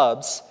other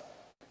hubs.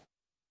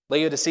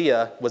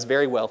 Laodicea was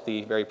very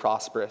wealthy, very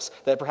prosperous.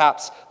 That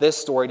perhaps this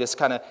story just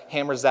kind of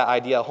hammers that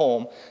idea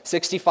home.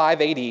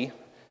 65 AD,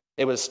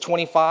 it was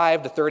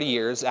 25 to 30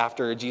 years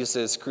after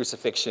Jesus'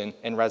 crucifixion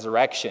and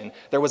resurrection.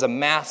 There was a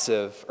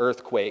massive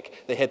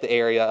earthquake that hit the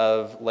area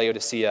of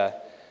Laodicea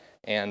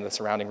and the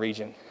surrounding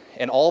region.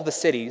 And all the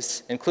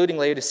cities, including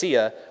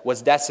Laodicea,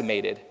 was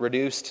decimated,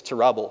 reduced to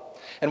rubble.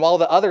 And while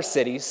the other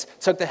cities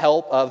took the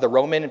help of the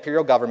Roman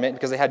imperial government,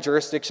 because they had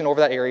jurisdiction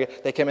over that area,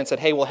 they came and said,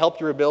 hey, we'll help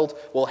you rebuild,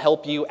 we'll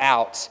help you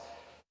out.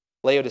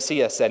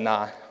 Laodicea said,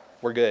 nah,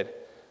 we're good.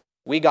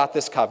 We got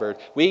this covered.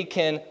 We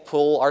can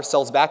pull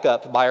ourselves back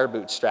up by our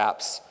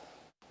bootstraps.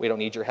 We don't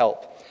need your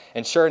help.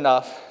 And sure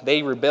enough,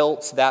 they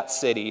rebuilt that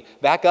city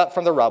back up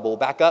from the rubble,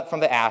 back up from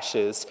the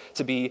ashes,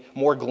 to be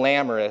more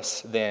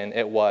glamorous than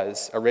it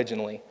was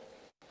originally.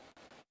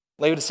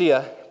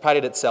 Laodicea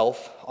prided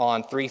itself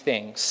on three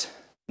things.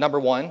 Number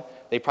one,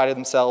 they prided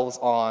themselves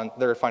on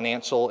their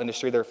financial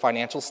industry, their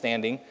financial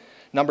standing.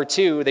 Number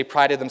two, they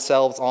prided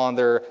themselves on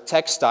their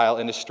textile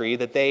industry,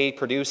 that they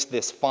produced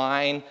this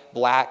fine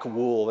black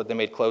wool that they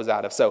made clothes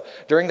out of. So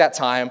during that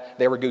time,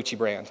 they were Gucci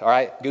brand, all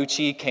right?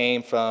 Gucci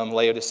came from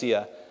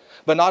Laodicea.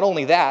 But not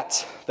only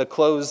that, the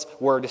clothes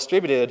were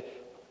distributed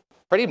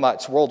pretty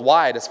much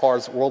worldwide, as far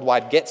as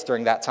worldwide gets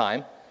during that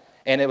time,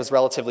 and it was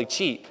relatively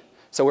cheap.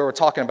 So we were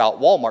talking about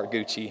Walmart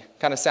Gucci.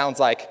 Kind of sounds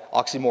like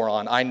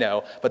oxymoron, I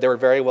know, but they were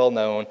very well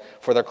known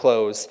for their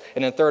clothes.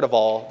 And then third of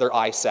all, their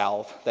eye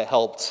salve that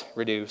helped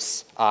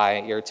reduce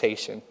eye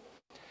irritation.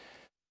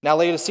 Now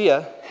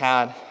Laodicea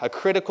had a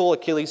critical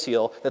Achilles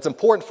heel that's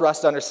important for us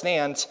to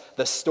understand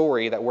the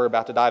story that we're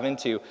about to dive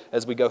into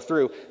as we go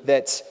through,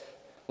 that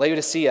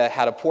Laodicea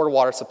had a poor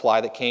water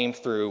supply that came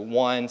through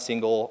one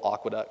single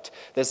aqueduct.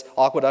 This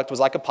aqueduct was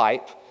like a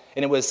pipe,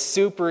 and it was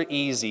super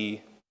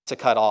easy to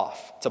cut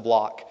off, to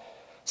block.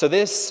 So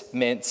this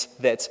meant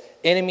that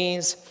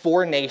enemies,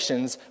 foreign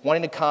nations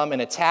wanting to come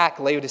and attack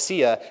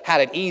Laodicea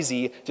had it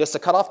easy just to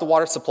cut off the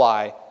water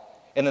supply,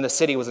 and then the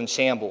city was in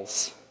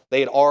shambles.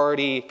 They had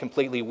already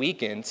completely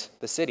weakened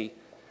the city.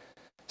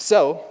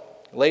 So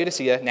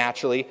Laodicea,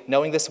 naturally,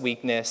 knowing this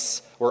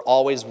weakness, were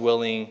always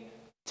willing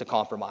to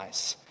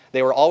compromise.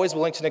 They were always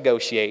willing to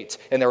negotiate,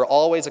 and they were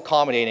always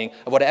accommodating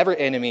of whatever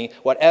enemy,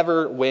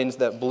 whatever winds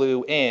that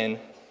blew in,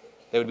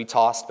 they would be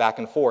tossed back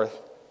and forth,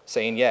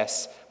 saying,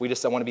 yes, we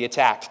just don't want to be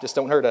attacked. Just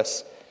don't hurt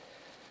us.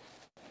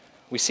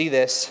 We see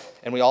this,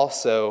 and we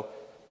also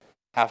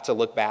have to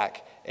look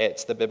back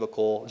at the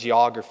biblical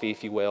geography,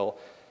 if you will,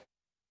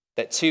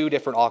 that two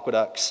different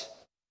aqueducts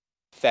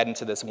fed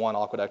into this one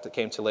aqueduct that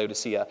came to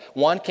Laodicea.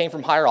 One came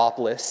from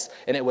Hierapolis,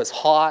 and it was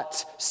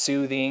hot,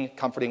 soothing,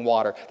 comforting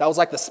water. That was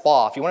like the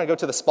spa. If you want to go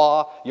to the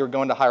spa, you were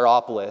going to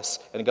Hierapolis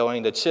and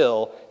going to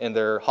chill in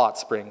their hot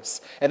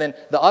springs. And then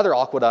the other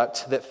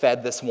aqueduct that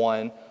fed this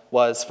one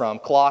was from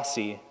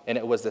Colossae, and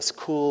it was this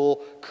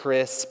cool,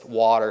 crisp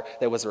water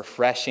that was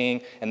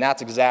refreshing, and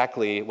that's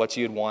exactly what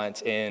you'd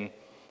want in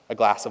a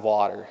glass of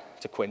water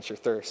to quench your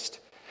thirst.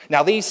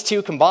 Now, these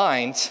two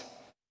combined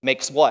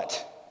makes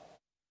what?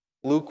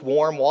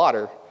 Lukewarm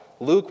water.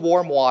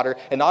 Lukewarm water,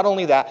 and not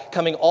only that,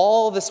 coming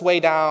all this way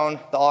down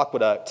the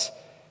aqueduct,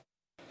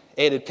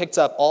 it had picked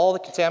up all the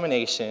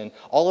contamination,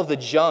 all of the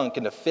junk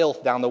and the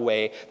filth down the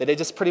way, that it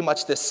just pretty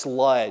much this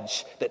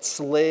sludge that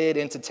slid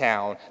into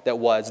town that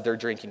was their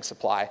drinking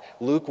supply.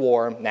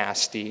 Lukewarm,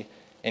 nasty,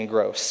 and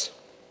gross.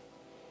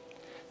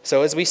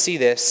 So as we see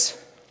this,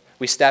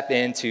 we step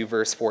into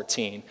verse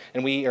 14,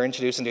 and we are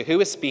introduced into who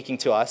is speaking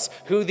to us,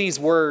 who these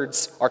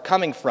words are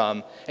coming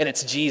from, and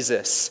it's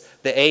Jesus,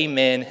 the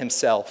Amen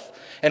himself.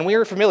 And we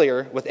are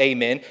familiar with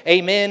Amen.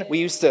 Amen, we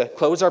used to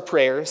close our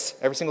prayers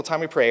every single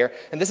time we pray,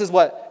 and this is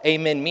what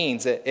Amen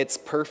means. It's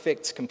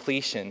perfect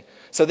completion.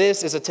 So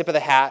this is a tip of the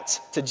hat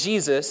to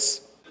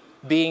Jesus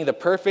being the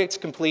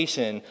perfect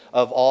completion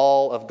of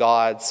all of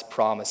God's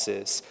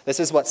promises. This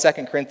is what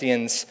 2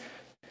 Corinthians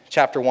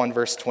chapter 1,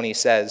 verse 20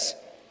 says.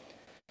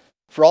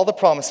 For all the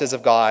promises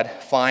of God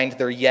find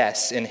their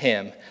yes in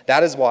him.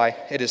 That is why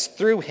it is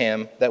through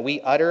him that we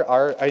utter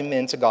our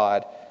amen to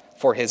God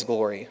for his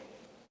glory.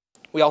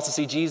 We also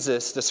see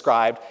Jesus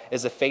described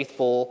as a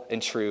faithful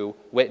and true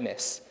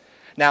witness.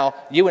 Now,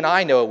 you and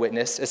I know a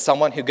witness as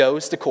someone who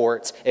goes to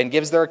court and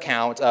gives their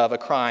account of a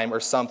crime or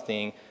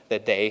something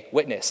that they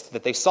witnessed,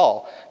 that they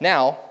saw.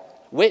 Now,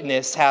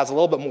 witness has a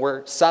little bit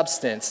more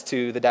substance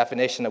to the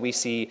definition that we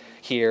see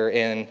here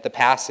in the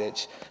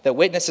passage. That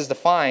witness is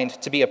defined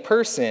to be a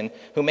person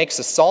who makes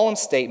a solemn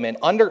statement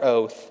under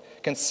oath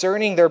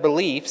concerning their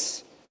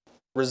beliefs,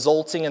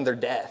 resulting in their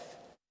death.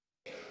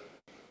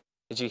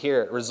 Did you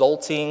hear it?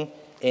 Resulting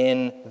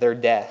in their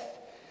death.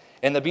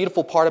 And the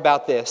beautiful part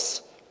about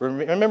this,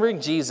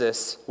 remembering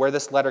Jesus, where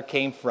this letter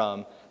came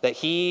from, that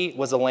he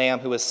was a lamb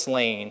who was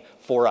slain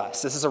for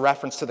us. This is a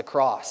reference to the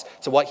cross,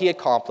 to what he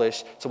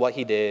accomplished, to what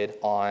he did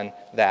on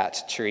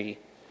that tree.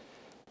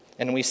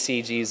 And we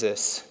see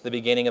Jesus, the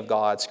beginning of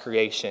God's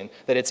creation,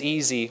 that it's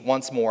easy,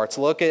 once more,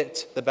 to look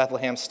at the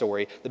Bethlehem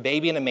story, the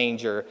baby in a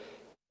manger,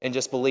 and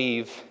just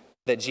believe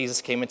that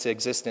Jesus came into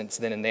existence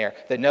then and there.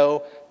 That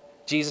no,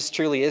 Jesus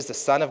truly is the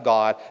Son of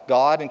God,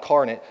 God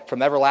incarnate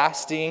from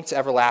everlasting to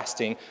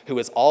everlasting, who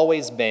has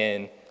always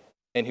been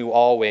and who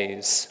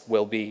always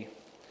will be.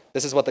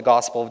 This is what the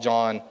Gospel of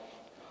John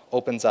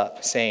opens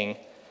up, saying,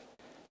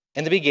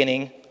 in the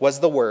beginning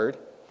was the Word,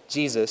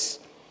 Jesus,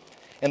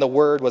 and the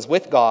Word was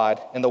with God,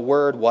 and the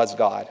Word was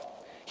God.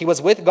 He was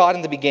with God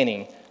in the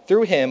beginning.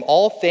 Through him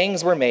all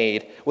things were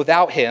made.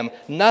 Without him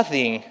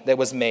nothing that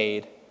was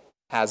made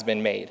has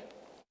been made.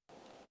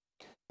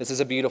 This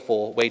is a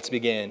beautiful way to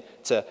begin,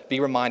 to be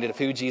reminded of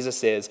who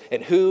Jesus is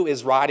and who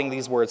is writing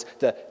these words.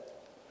 To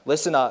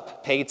listen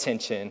up, pay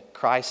attention.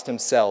 Christ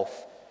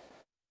himself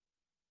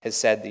has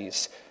said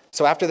these.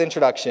 So after the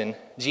introduction,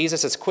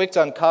 Jesus is quick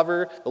to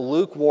uncover the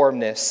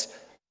lukewarmness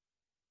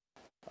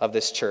of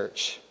this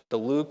church, the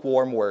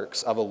lukewarm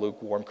works of a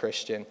lukewarm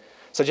Christian.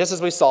 So just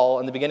as we saw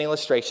in the beginning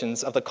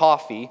illustrations of the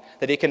coffee,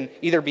 that it can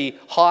either be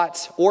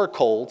hot or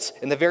cold,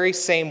 in the very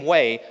same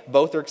way,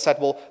 both are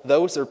acceptable,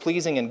 those are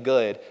pleasing and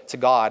good to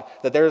God,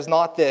 that there is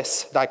not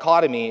this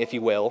dichotomy, if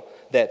you will,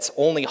 that's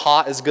only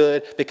hot is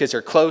good because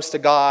you're close to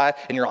God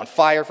and you're on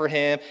fire for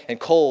him, and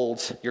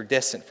cold, you're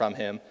distant from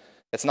him.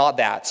 It's not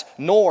that.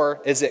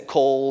 Nor is it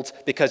cold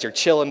because you're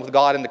chilling with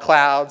God in the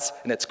clouds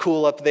and it's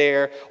cool up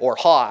there, or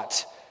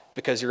hot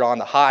because you're on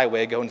the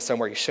highway going to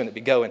somewhere you shouldn't be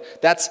going.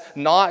 That's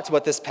not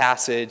what this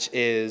passage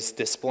is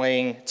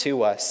displaying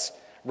to us.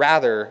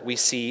 Rather, we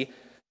see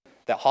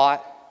that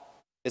hot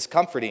is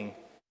comforting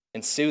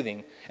and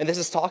soothing. And this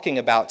is talking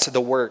about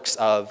the works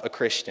of a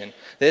Christian.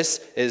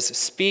 This is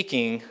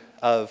speaking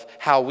of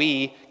how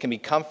we can be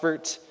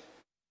comfort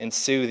and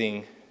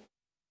soothing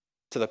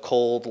to the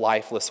cold,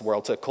 lifeless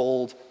world, to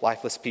cold,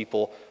 lifeless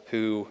people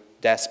who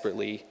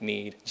desperately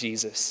need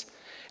Jesus.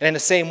 And in the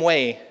same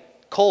way,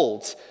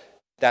 cold,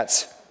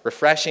 that's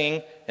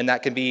refreshing, and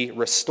that can be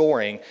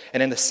restoring.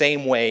 And in the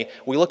same way,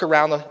 we look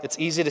around, it's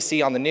easy to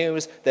see on the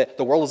news that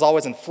the world is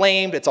always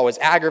inflamed, it's always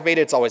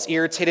aggravated, it's always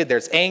irritated.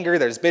 There's anger,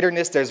 there's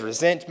bitterness, there's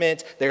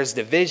resentment, there's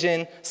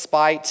division,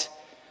 spite.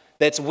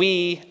 That's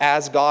we,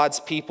 as God's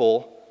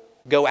people,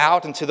 go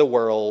out into the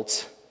world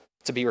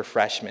to be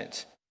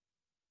refreshment,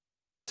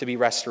 to be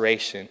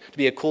restoration, to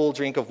be a cool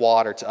drink of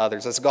water to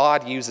others, as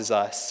God uses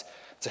us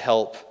to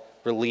help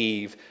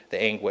relieve the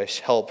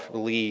anguish, help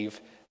relieve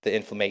the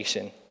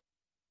inflammation.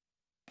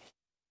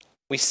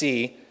 We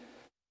see,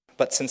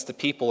 but since the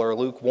people are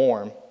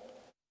lukewarm,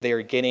 they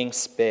are getting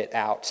spit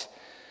out.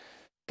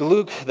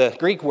 The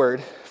Greek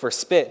word for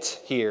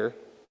spit here,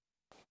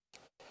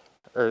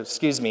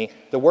 the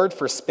word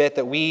for spit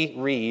that we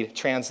read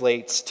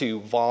translates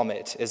to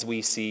vomit, as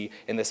we see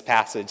in this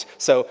passage.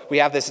 So we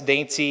have this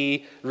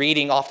dainty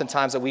reading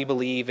oftentimes that we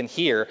believe and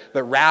hear,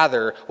 but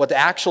rather what the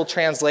actual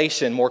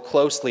translation more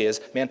closely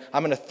is, man,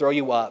 I'm going to throw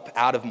you up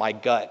out of my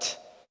gut.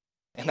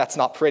 And that's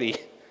not pretty.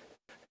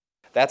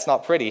 That's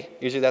not pretty.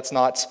 Usually that's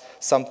not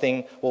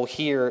something we'll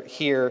hear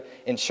here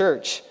in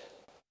church.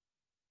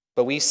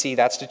 But we see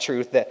that's the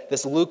truth, that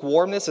this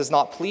lukewarmness is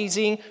not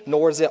pleasing,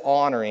 nor is it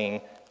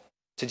honoring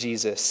to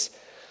Jesus.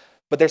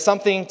 But there's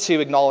something to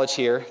acknowledge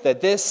here,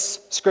 that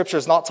this scripture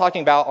is not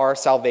talking about our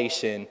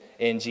salvation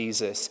in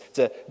Jesus.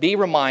 To be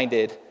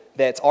reminded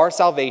that our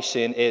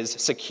salvation is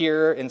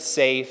secure and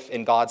safe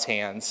in God's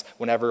hands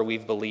whenever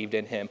we've believed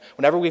in him.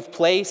 Whenever we've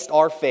placed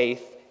our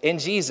faith in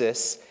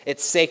Jesus,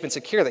 it's safe and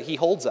secure that he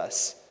holds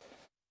us.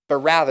 But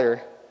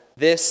rather,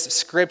 this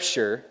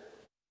scripture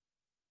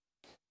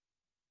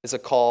is a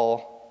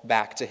call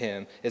back to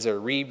him, is a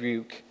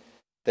rebuke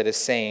that is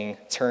saying,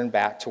 turn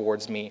back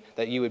towards me,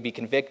 that you would be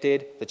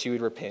convicted, that you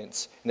would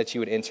repent, and that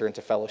you would enter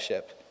into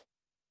fellowship.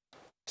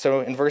 So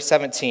in verse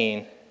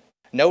 17,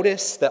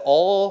 notice that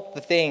all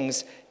the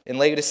things in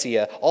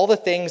Laodicea, all the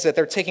things that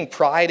they're taking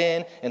pride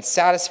in and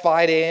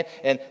satisfied in,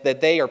 and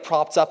that they are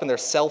propped up in their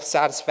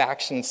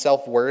self-satisfaction and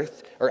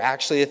self-worth, are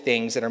actually the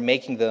things that are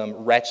making them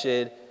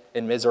wretched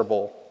and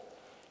miserable.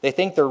 They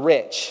think they're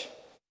rich,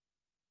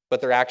 but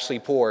they're actually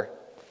poor.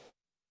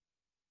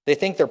 They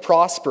think they're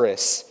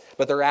prosperous,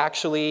 but they're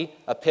actually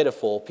a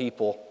pitiful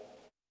people.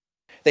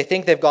 They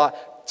think they've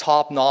got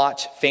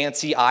top-notch,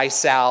 fancy eye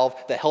salve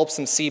that helps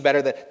them see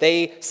better, that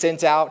they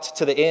sent out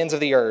to the ends of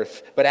the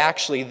earth, but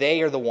actually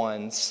they are the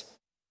ones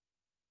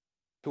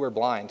who are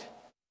blind.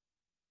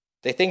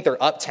 They think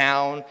they're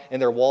uptown in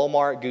their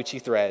Walmart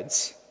Gucci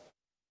threads,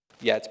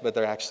 but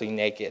they're actually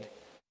naked.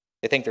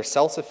 They think they're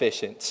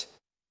self-sufficient,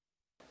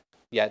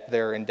 yet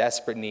they're in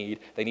desperate need.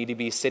 They need to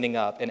be sitting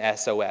up an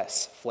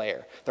SOS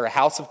flare. They're a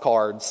house of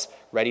cards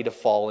ready to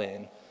fall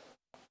in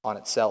on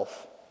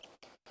itself.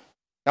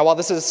 Now, while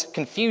this is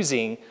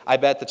confusing, I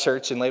bet the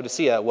church in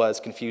Laodicea was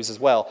confused as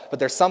well. But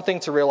there's something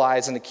to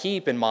realize and to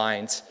keep in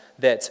mind,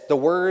 that the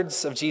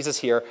words of Jesus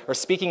here are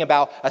speaking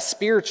about a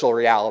spiritual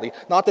reality,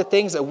 not the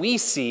things that we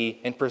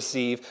see and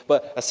perceive,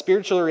 but a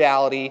spiritual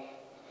reality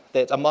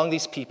that among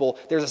these people,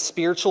 there's a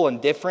spiritual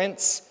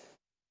indifference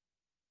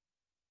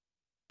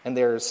and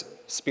there's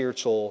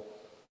spiritual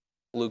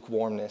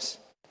lukewarmness.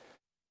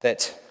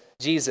 That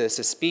Jesus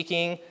is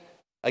speaking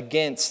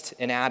against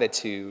an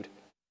attitude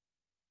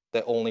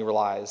that only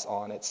relies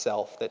on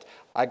itself, that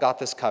I got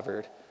this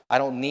covered, I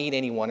don't need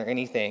anyone or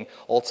anything,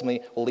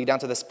 ultimately will lead down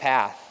to this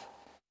path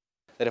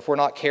that if we're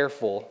not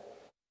careful,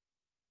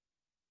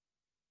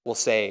 we'll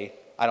say,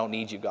 I don't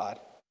need you, God.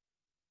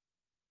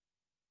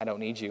 I don't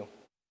need you.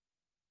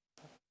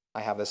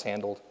 I have this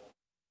handled.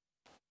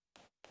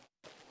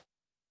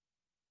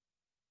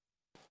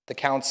 The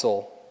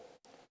counsel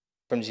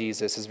from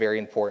Jesus is very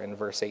important in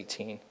verse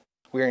 18.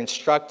 We are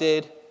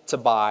instructed to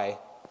buy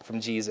from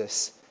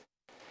Jesus.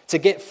 To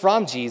get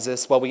from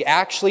Jesus what we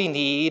actually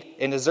need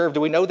and deserve.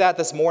 Do we know that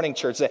this morning,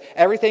 church? That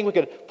everything we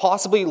could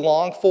possibly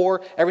long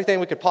for,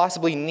 everything we could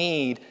possibly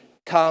need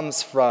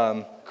comes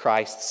from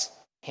Christ's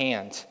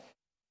hand.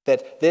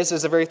 That this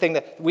is the very thing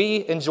that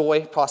we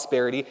enjoy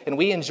prosperity and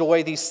we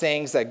enjoy these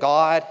things that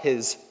God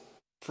has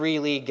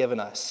freely given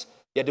us.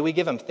 Yet do we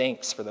give him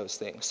thanks for those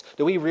things?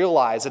 Do we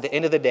realize at the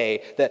end of the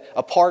day that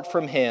apart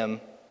from him,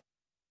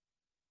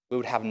 we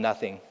would have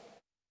nothing?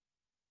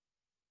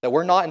 That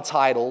we're not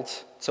entitled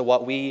to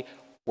what we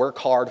work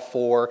hard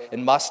for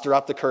and muster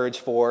up the courage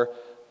for.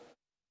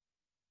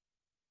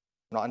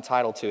 We're not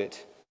entitled to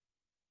it.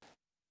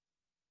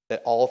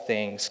 That all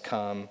things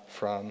come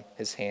from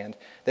his hand.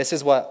 This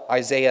is what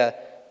Isaiah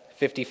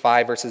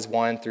 55 verses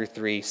 1 through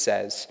 3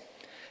 says.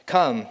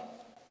 Come,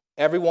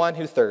 everyone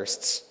who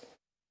thirsts,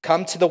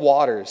 come to the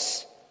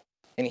waters,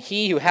 and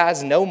he who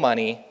has no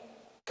money,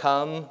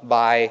 come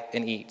buy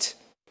and eat.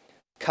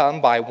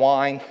 Come buy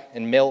wine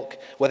and milk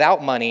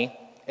without money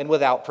and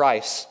without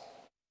price.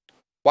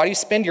 Why do you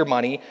spend your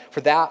money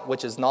for that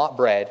which is not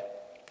bread,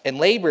 and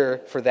labor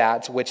for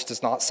that which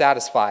does not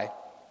satisfy?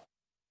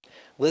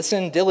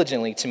 Listen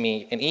diligently to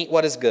me and eat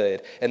what is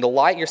good, and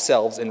delight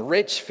yourselves in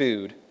rich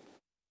food.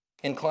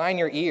 Incline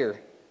your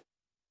ear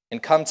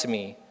and come to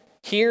me.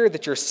 Hear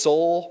that your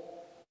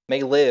soul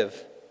may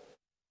live.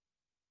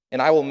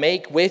 and I will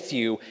make with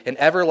you an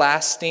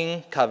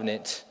everlasting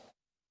covenant,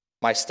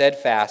 my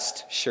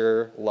steadfast,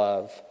 sure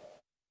love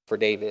for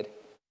David.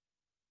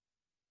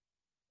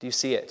 Do you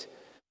see it?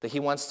 That he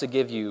wants to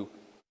give you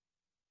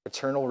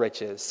eternal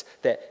riches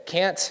that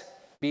can't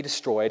be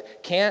destroyed,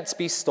 can't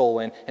be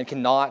stolen, and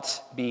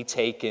cannot be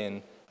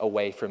taken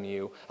away from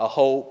you. A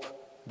hope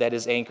that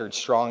is anchored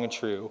strong and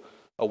true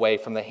away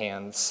from the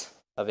hands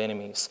of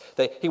enemies.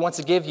 That he wants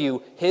to give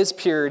you his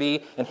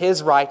purity and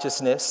his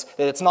righteousness,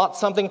 that it's not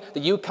something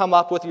that you come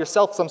up with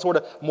yourself, some sort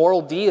of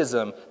moral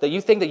deism, that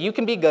you think that you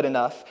can be good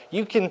enough,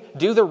 you can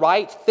do the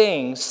right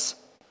things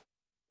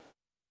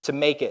to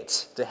make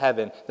it to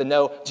heaven. That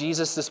no,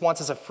 Jesus just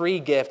wants as a free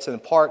gift to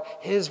impart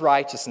his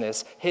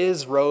righteousness,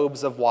 his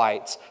robes of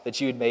white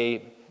that you'd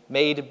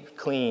made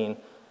clean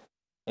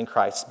in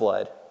Christ's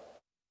blood.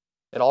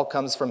 It all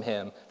comes from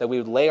him, that we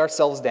would lay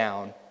ourselves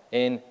down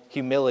in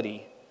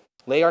humility,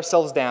 lay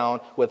ourselves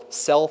down with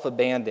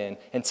self-abandon,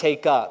 and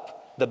take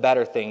up the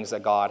better things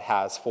that God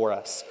has for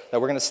us.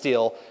 That we're going to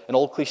steal an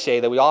old cliche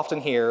that we often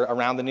hear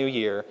around the new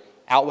year,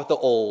 out with the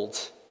old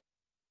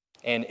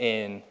and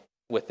in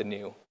with the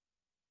new.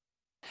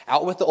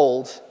 Out with the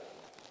old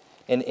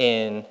and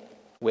in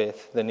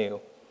with the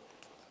new.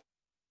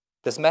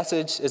 This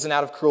message isn't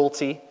out of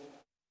cruelty.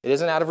 It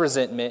isn't out of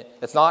resentment.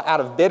 It's not out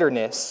of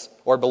bitterness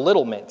or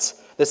belittlement.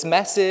 This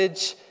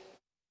message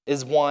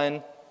is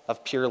one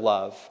of pure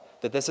love.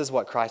 That this is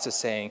what Christ is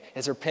saying,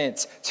 is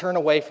repent, turn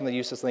away from the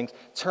useless things,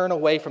 turn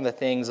away from the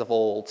things of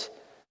old,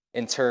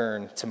 and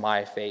turn to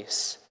my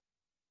face.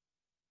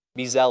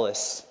 Be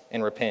zealous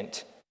and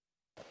repent.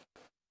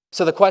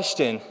 So the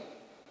question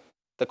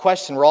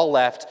we're all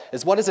left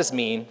is, what does this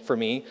mean for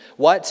me?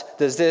 What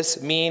does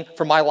this mean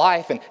for my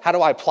life? And how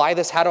do I apply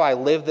this? How do I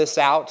live this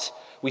out?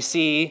 We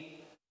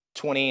see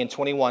 20 and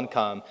 21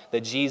 come,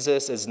 that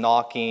Jesus is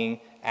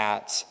knocking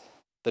at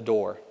the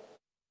door.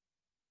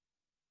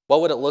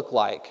 What would it look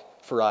like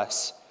for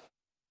us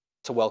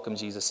to welcome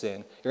Jesus in?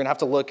 You're going to have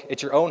to look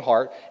at your own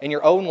heart and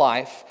your own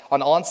life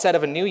on the onset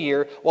of a new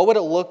year. What would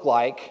it look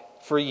like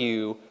for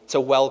you to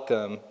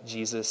welcome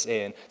Jesus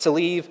in? To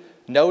leave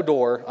no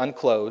door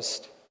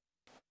unclosed,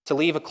 to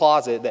leave a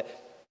closet that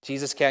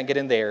Jesus can't get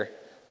in there,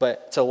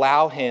 but to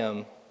allow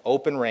him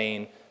open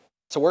reign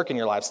to work in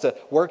your lives, to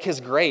work his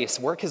grace,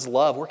 work his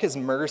love, work his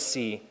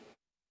mercy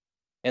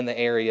in the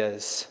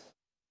areas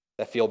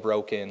that feel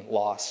broken,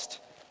 lost,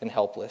 and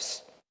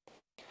helpless.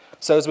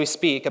 So as we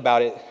speak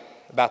about it,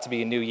 about to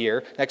be a new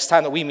year, next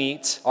time that we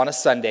meet on a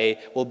Sunday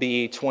will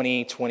be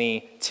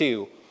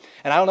 2022.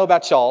 And I don't know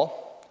about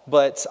y'all,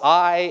 but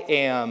I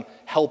am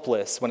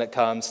helpless when it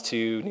comes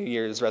to New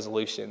Year's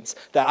resolutions.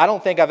 That I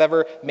don't think I've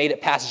ever made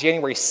it past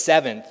January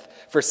 7th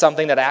for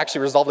something that I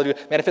actually resolved to do.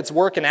 Man, if it's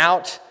working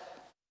out,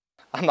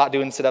 I'm not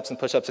doing sit-ups and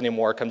push-ups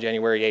anymore come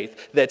January 8th.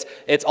 That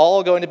it's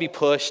all going to be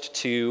pushed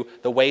to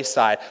the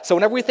wayside. So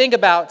whenever we think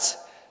about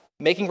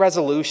making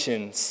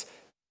resolutions,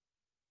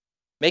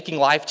 making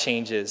life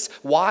changes,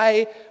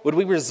 why would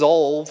we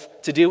resolve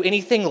to do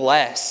anything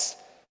less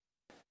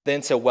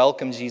than to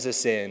welcome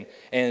Jesus in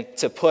and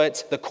to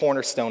put the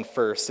cornerstone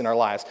first in our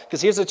lives?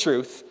 Because here's the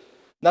truth.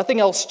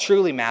 Nothing else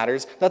truly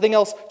matters. Nothing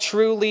else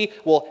truly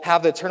will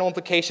have the eternal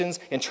implications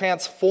and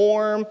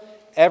transform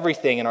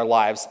everything in our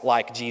lives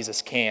like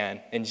Jesus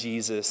can and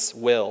Jesus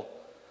will.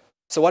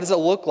 So what does it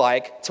look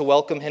like to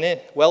welcome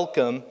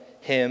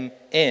him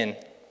in?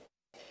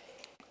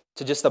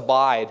 To just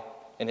abide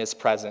in his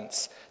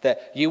presence.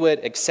 That you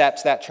would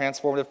accept that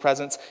transformative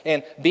presence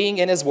and being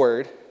in his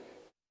word,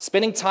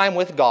 spending time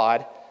with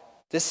God,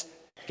 just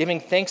giving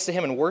thanks to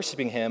him and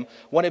worshiping him.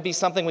 Wouldn't it be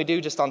something we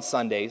do just on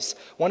Sundays?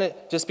 Wouldn't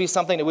it just be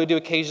something that we do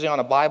occasionally on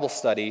a Bible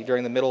study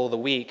during the middle of the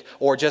week,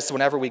 or just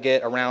whenever we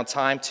get around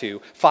time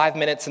to? 5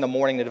 minutes in the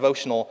morning, the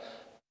devotional.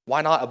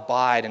 Why not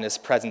abide in his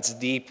presence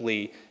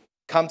deeply?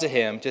 Come to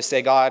him. Just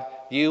say, God,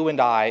 you and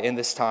I in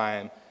this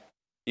time,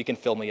 you can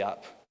fill me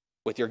up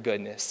with your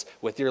goodness,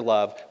 with your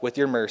love, with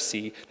your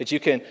mercy, that you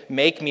can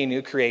make me a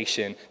new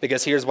creation.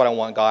 Because here's what I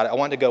want, God. I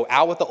want to go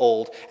out with the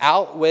old,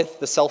 out with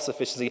the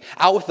self-sufficiency,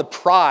 out with the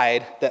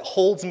pride that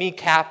holds me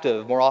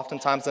captive more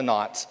oftentimes than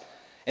not,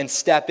 and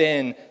step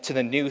in to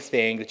the new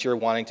thing that you're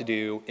wanting to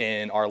do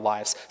in our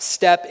lives.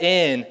 Step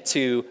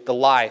into the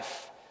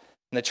life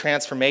and the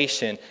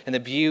transformation and the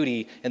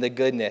beauty and the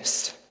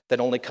goodness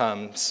that only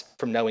comes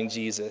from knowing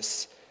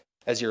Jesus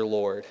as your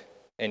Lord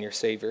and your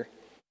Savior.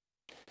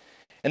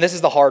 And this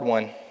is the hard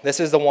one. This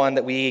is the one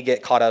that we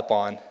get caught up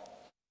on.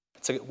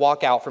 To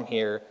walk out from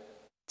here,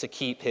 to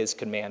keep his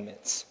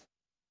commandments,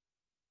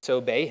 to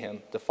obey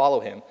him, to follow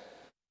him.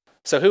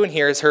 So who in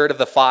here has heard of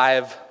the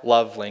 5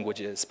 love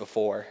languages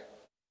before?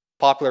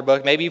 Popular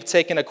book. Maybe you've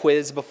taken a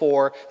quiz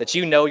before, that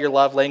you know your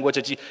love language,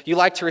 that you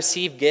like to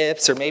receive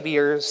gifts, or maybe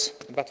yours,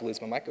 I'm about to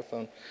lose my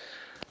microphone.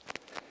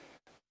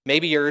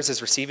 Maybe yours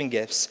is receiving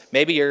gifts.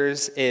 Maybe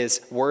yours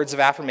is words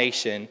of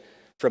affirmation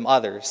from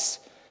others.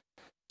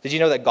 Did you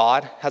know that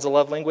God has a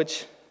love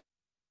language?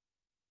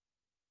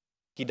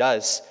 He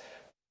does.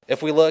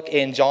 If we look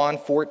in John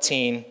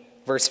 14,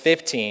 verse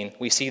 15,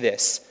 we see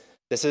this.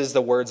 This is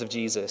the words of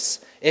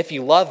Jesus. If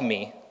you love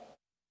me,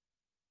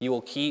 you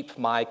will keep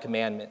my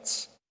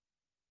commandments.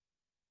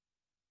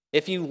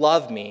 If you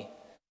love me,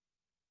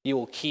 you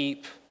will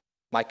keep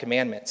my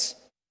commandments.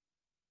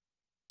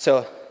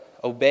 So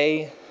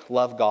obey,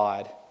 love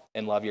God,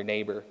 and love your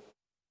neighbor.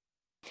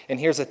 And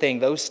here's the thing,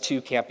 those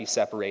two can't be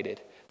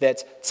separated.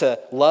 That to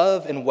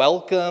love and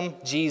welcome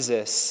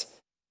Jesus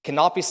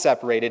cannot be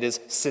separated,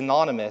 is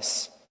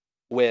synonymous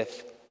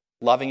with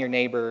loving your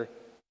neighbor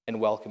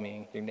and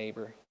welcoming your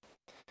neighbor.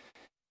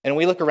 And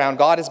when we look around,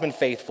 God has been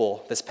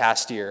faithful this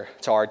past year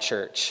to our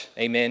church.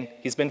 Amen.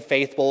 He's been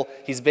faithful.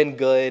 He's been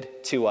good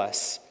to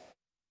us.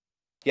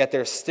 Yet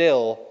there's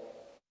still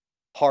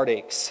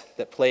heartaches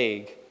that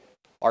plague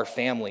our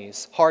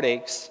families,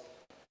 heartaches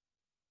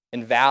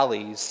and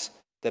valleys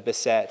that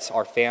beset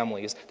our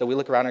families, that we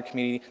look around our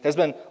community. There's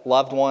been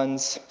loved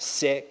ones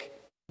sick,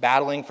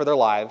 battling for their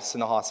lives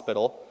in the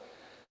hospital.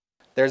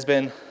 There's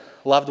been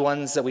loved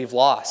ones that we've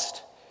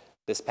lost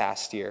this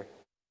past year.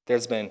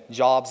 There's been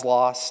jobs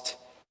lost.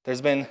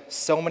 There's been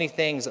so many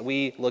things that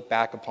we look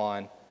back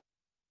upon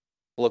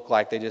look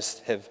like they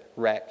just have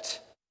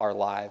wrecked our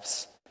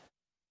lives,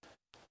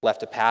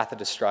 left a path of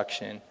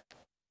destruction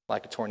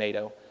like a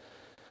tornado.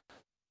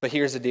 But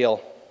here's the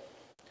deal.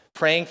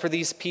 Praying for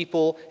these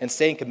people and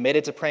staying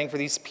committed to praying for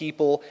these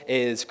people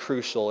is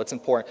crucial. It's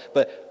important.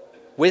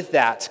 But with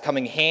that,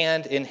 coming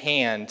hand in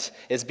hand,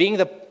 is being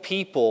the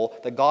people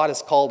that God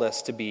has called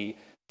us to be,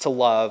 to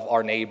love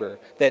our neighbor.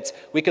 That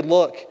we could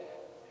look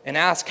and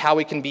ask how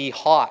we can be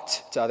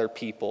hot to other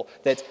people.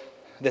 That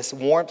this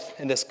warmth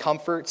and this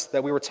comfort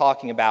that we were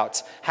talking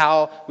about,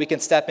 how we can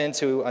step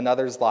into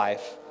another's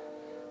life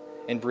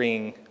and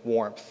bring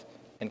warmth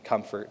and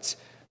comfort.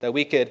 That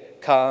we could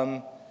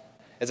come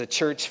as a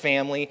church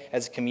family,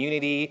 as a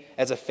community,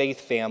 as a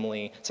faith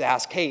family, to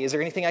ask, hey, is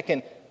there anything I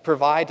can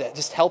provide to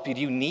just help you?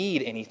 Do you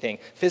need anything?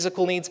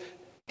 Physical needs,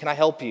 can I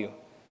help you?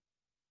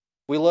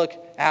 We look,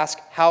 ask,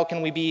 how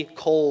can we be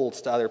cold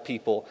to other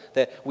people?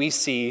 That we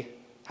see,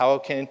 how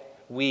can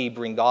we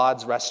bring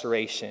God's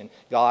restoration,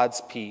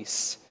 God's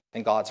peace,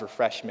 and God's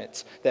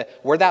refreshment? That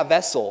we're that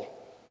vessel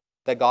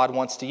that God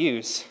wants to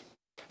use.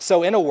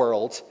 So in a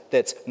world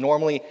that's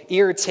normally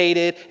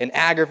irritated and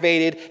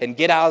aggravated and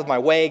get out of my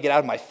way, get out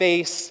of my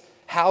face,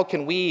 how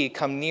can we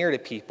come near to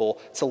people,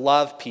 to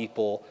love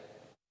people,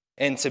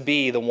 and to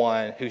be the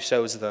one who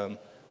shows them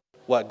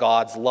what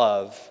God's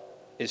love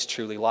is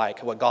truly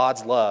like, what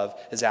God's love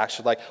is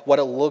actually like, what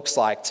it looks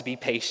like to be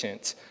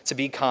patient, to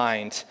be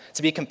kind,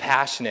 to be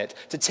compassionate,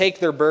 to take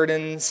their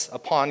burdens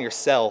upon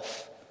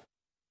yourself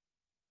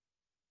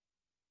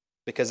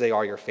because they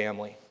are your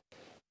family.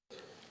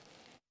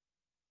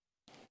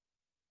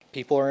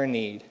 People are in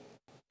need.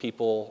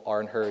 People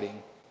are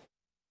hurting.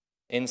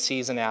 In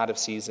season, out of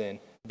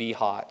season, be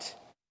hot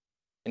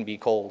and be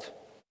cold.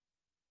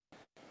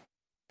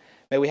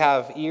 May we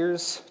have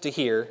ears to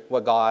hear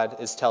what God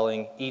is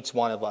telling each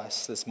one of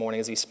us this morning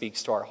as he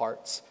speaks to our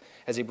hearts,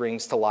 as he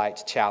brings to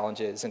light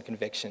challenges and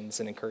convictions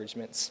and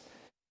encouragements.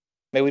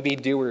 May we be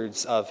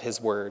doers of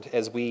his word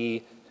as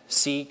we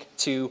seek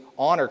to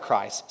honor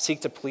Christ,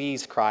 seek to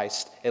please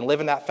Christ, and live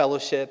in that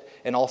fellowship,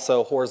 and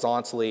also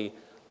horizontally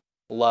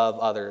love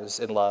others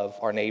and love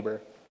our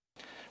neighbor.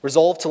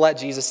 Resolve to let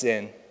Jesus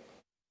in.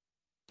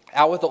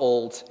 Out with the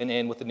old and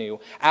in with the new.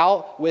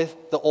 Out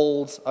with the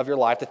old of your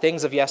life, the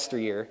things of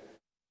yesteryear,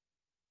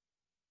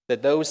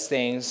 that those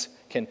things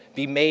can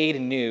be made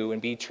new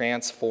and be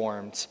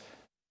transformed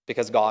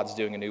because God's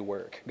doing a new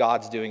work.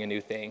 God's doing a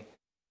new thing,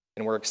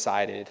 and we're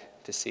excited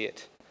to see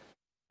it.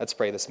 Let's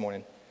pray this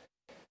morning.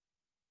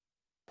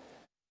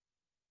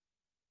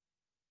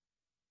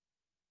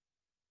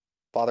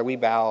 Father, we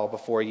bow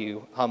before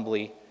you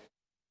humbly.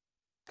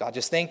 God,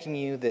 just thanking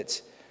you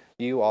that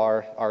you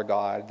are our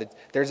God, that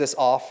there's this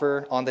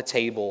offer on the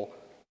table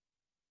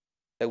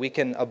that we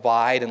can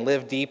abide and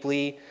live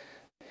deeply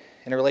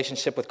in a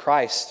relationship with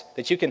Christ,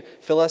 that you can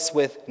fill us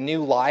with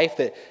new life,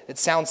 that it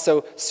sounds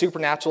so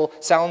supernatural,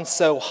 sounds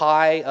so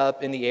high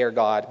up in the air,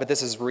 God, but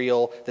this is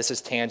real, this is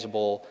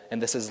tangible,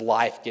 and this is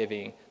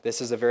life-giving.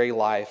 This is the very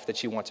life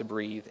that you want to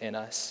breathe in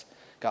us,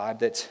 God,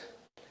 that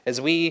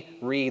as we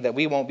read, that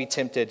we won't be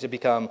tempted to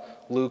become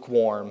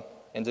lukewarm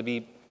and to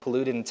be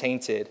polluted and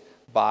tainted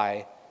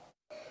by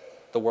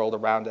the world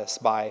around us,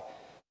 by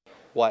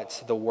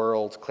what the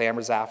world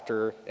clamors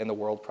after and the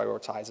world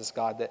prioritizes,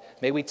 God, that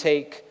may we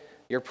take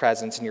your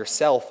presence and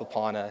yourself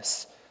upon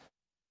us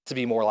to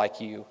be more like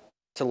you,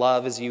 to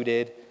love as you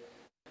did,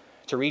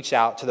 to reach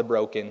out to the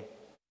broken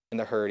and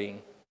the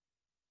hurting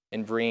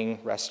and bring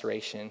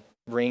restoration,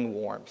 bring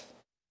warmth,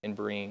 and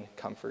bring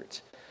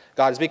comfort.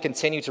 God, as we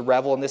continue to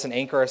revel in this and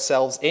anchor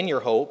ourselves in your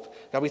hope,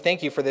 God, we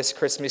thank you for this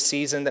Christmas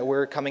season that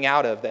we're coming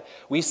out of, that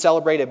we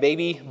celebrate a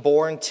baby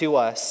born to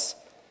us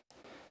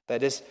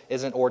that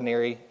isn't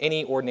ordinary,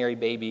 any ordinary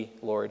baby,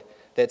 Lord,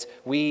 that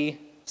we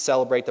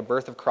celebrate the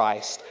birth of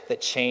Christ that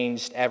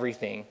changed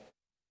everything,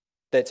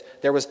 that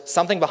there was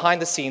something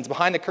behind the scenes,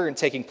 behind the curtain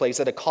taking place,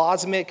 that a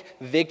cosmic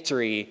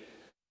victory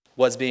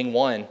was being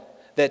won,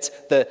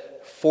 that the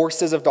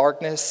forces of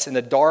darkness and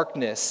the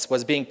darkness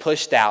was being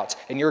pushed out,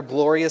 and your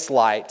glorious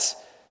light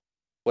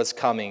was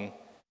coming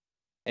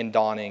and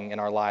dawning in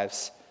our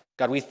lives.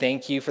 God, we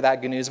thank you for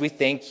that good news. We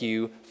thank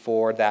you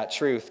for that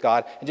truth,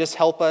 God. And just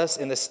help us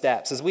in the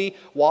steps as we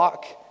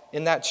walk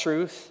in that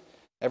truth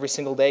every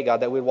single day, God,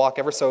 that we walk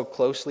ever so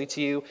closely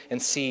to you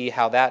and see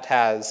how that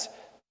has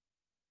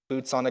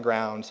boots on the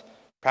ground,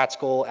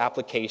 practical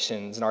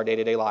applications in our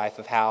day-to-day life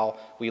of how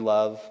we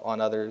love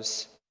on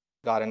others,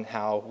 God, and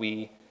how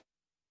we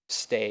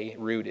stay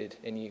rooted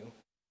in you.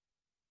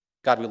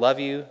 God, we love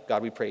you.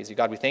 God, we praise you.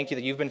 God, we thank you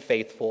that you've been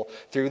faithful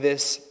through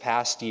this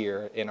past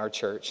year in our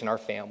church, in our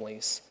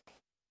families,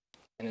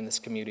 and in this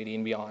community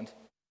and beyond.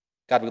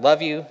 God, we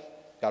love you.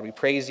 God, we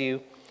praise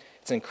you.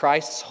 It's in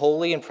Christ's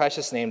holy and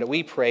precious name that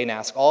we pray and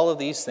ask all of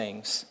these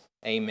things.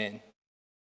 Amen.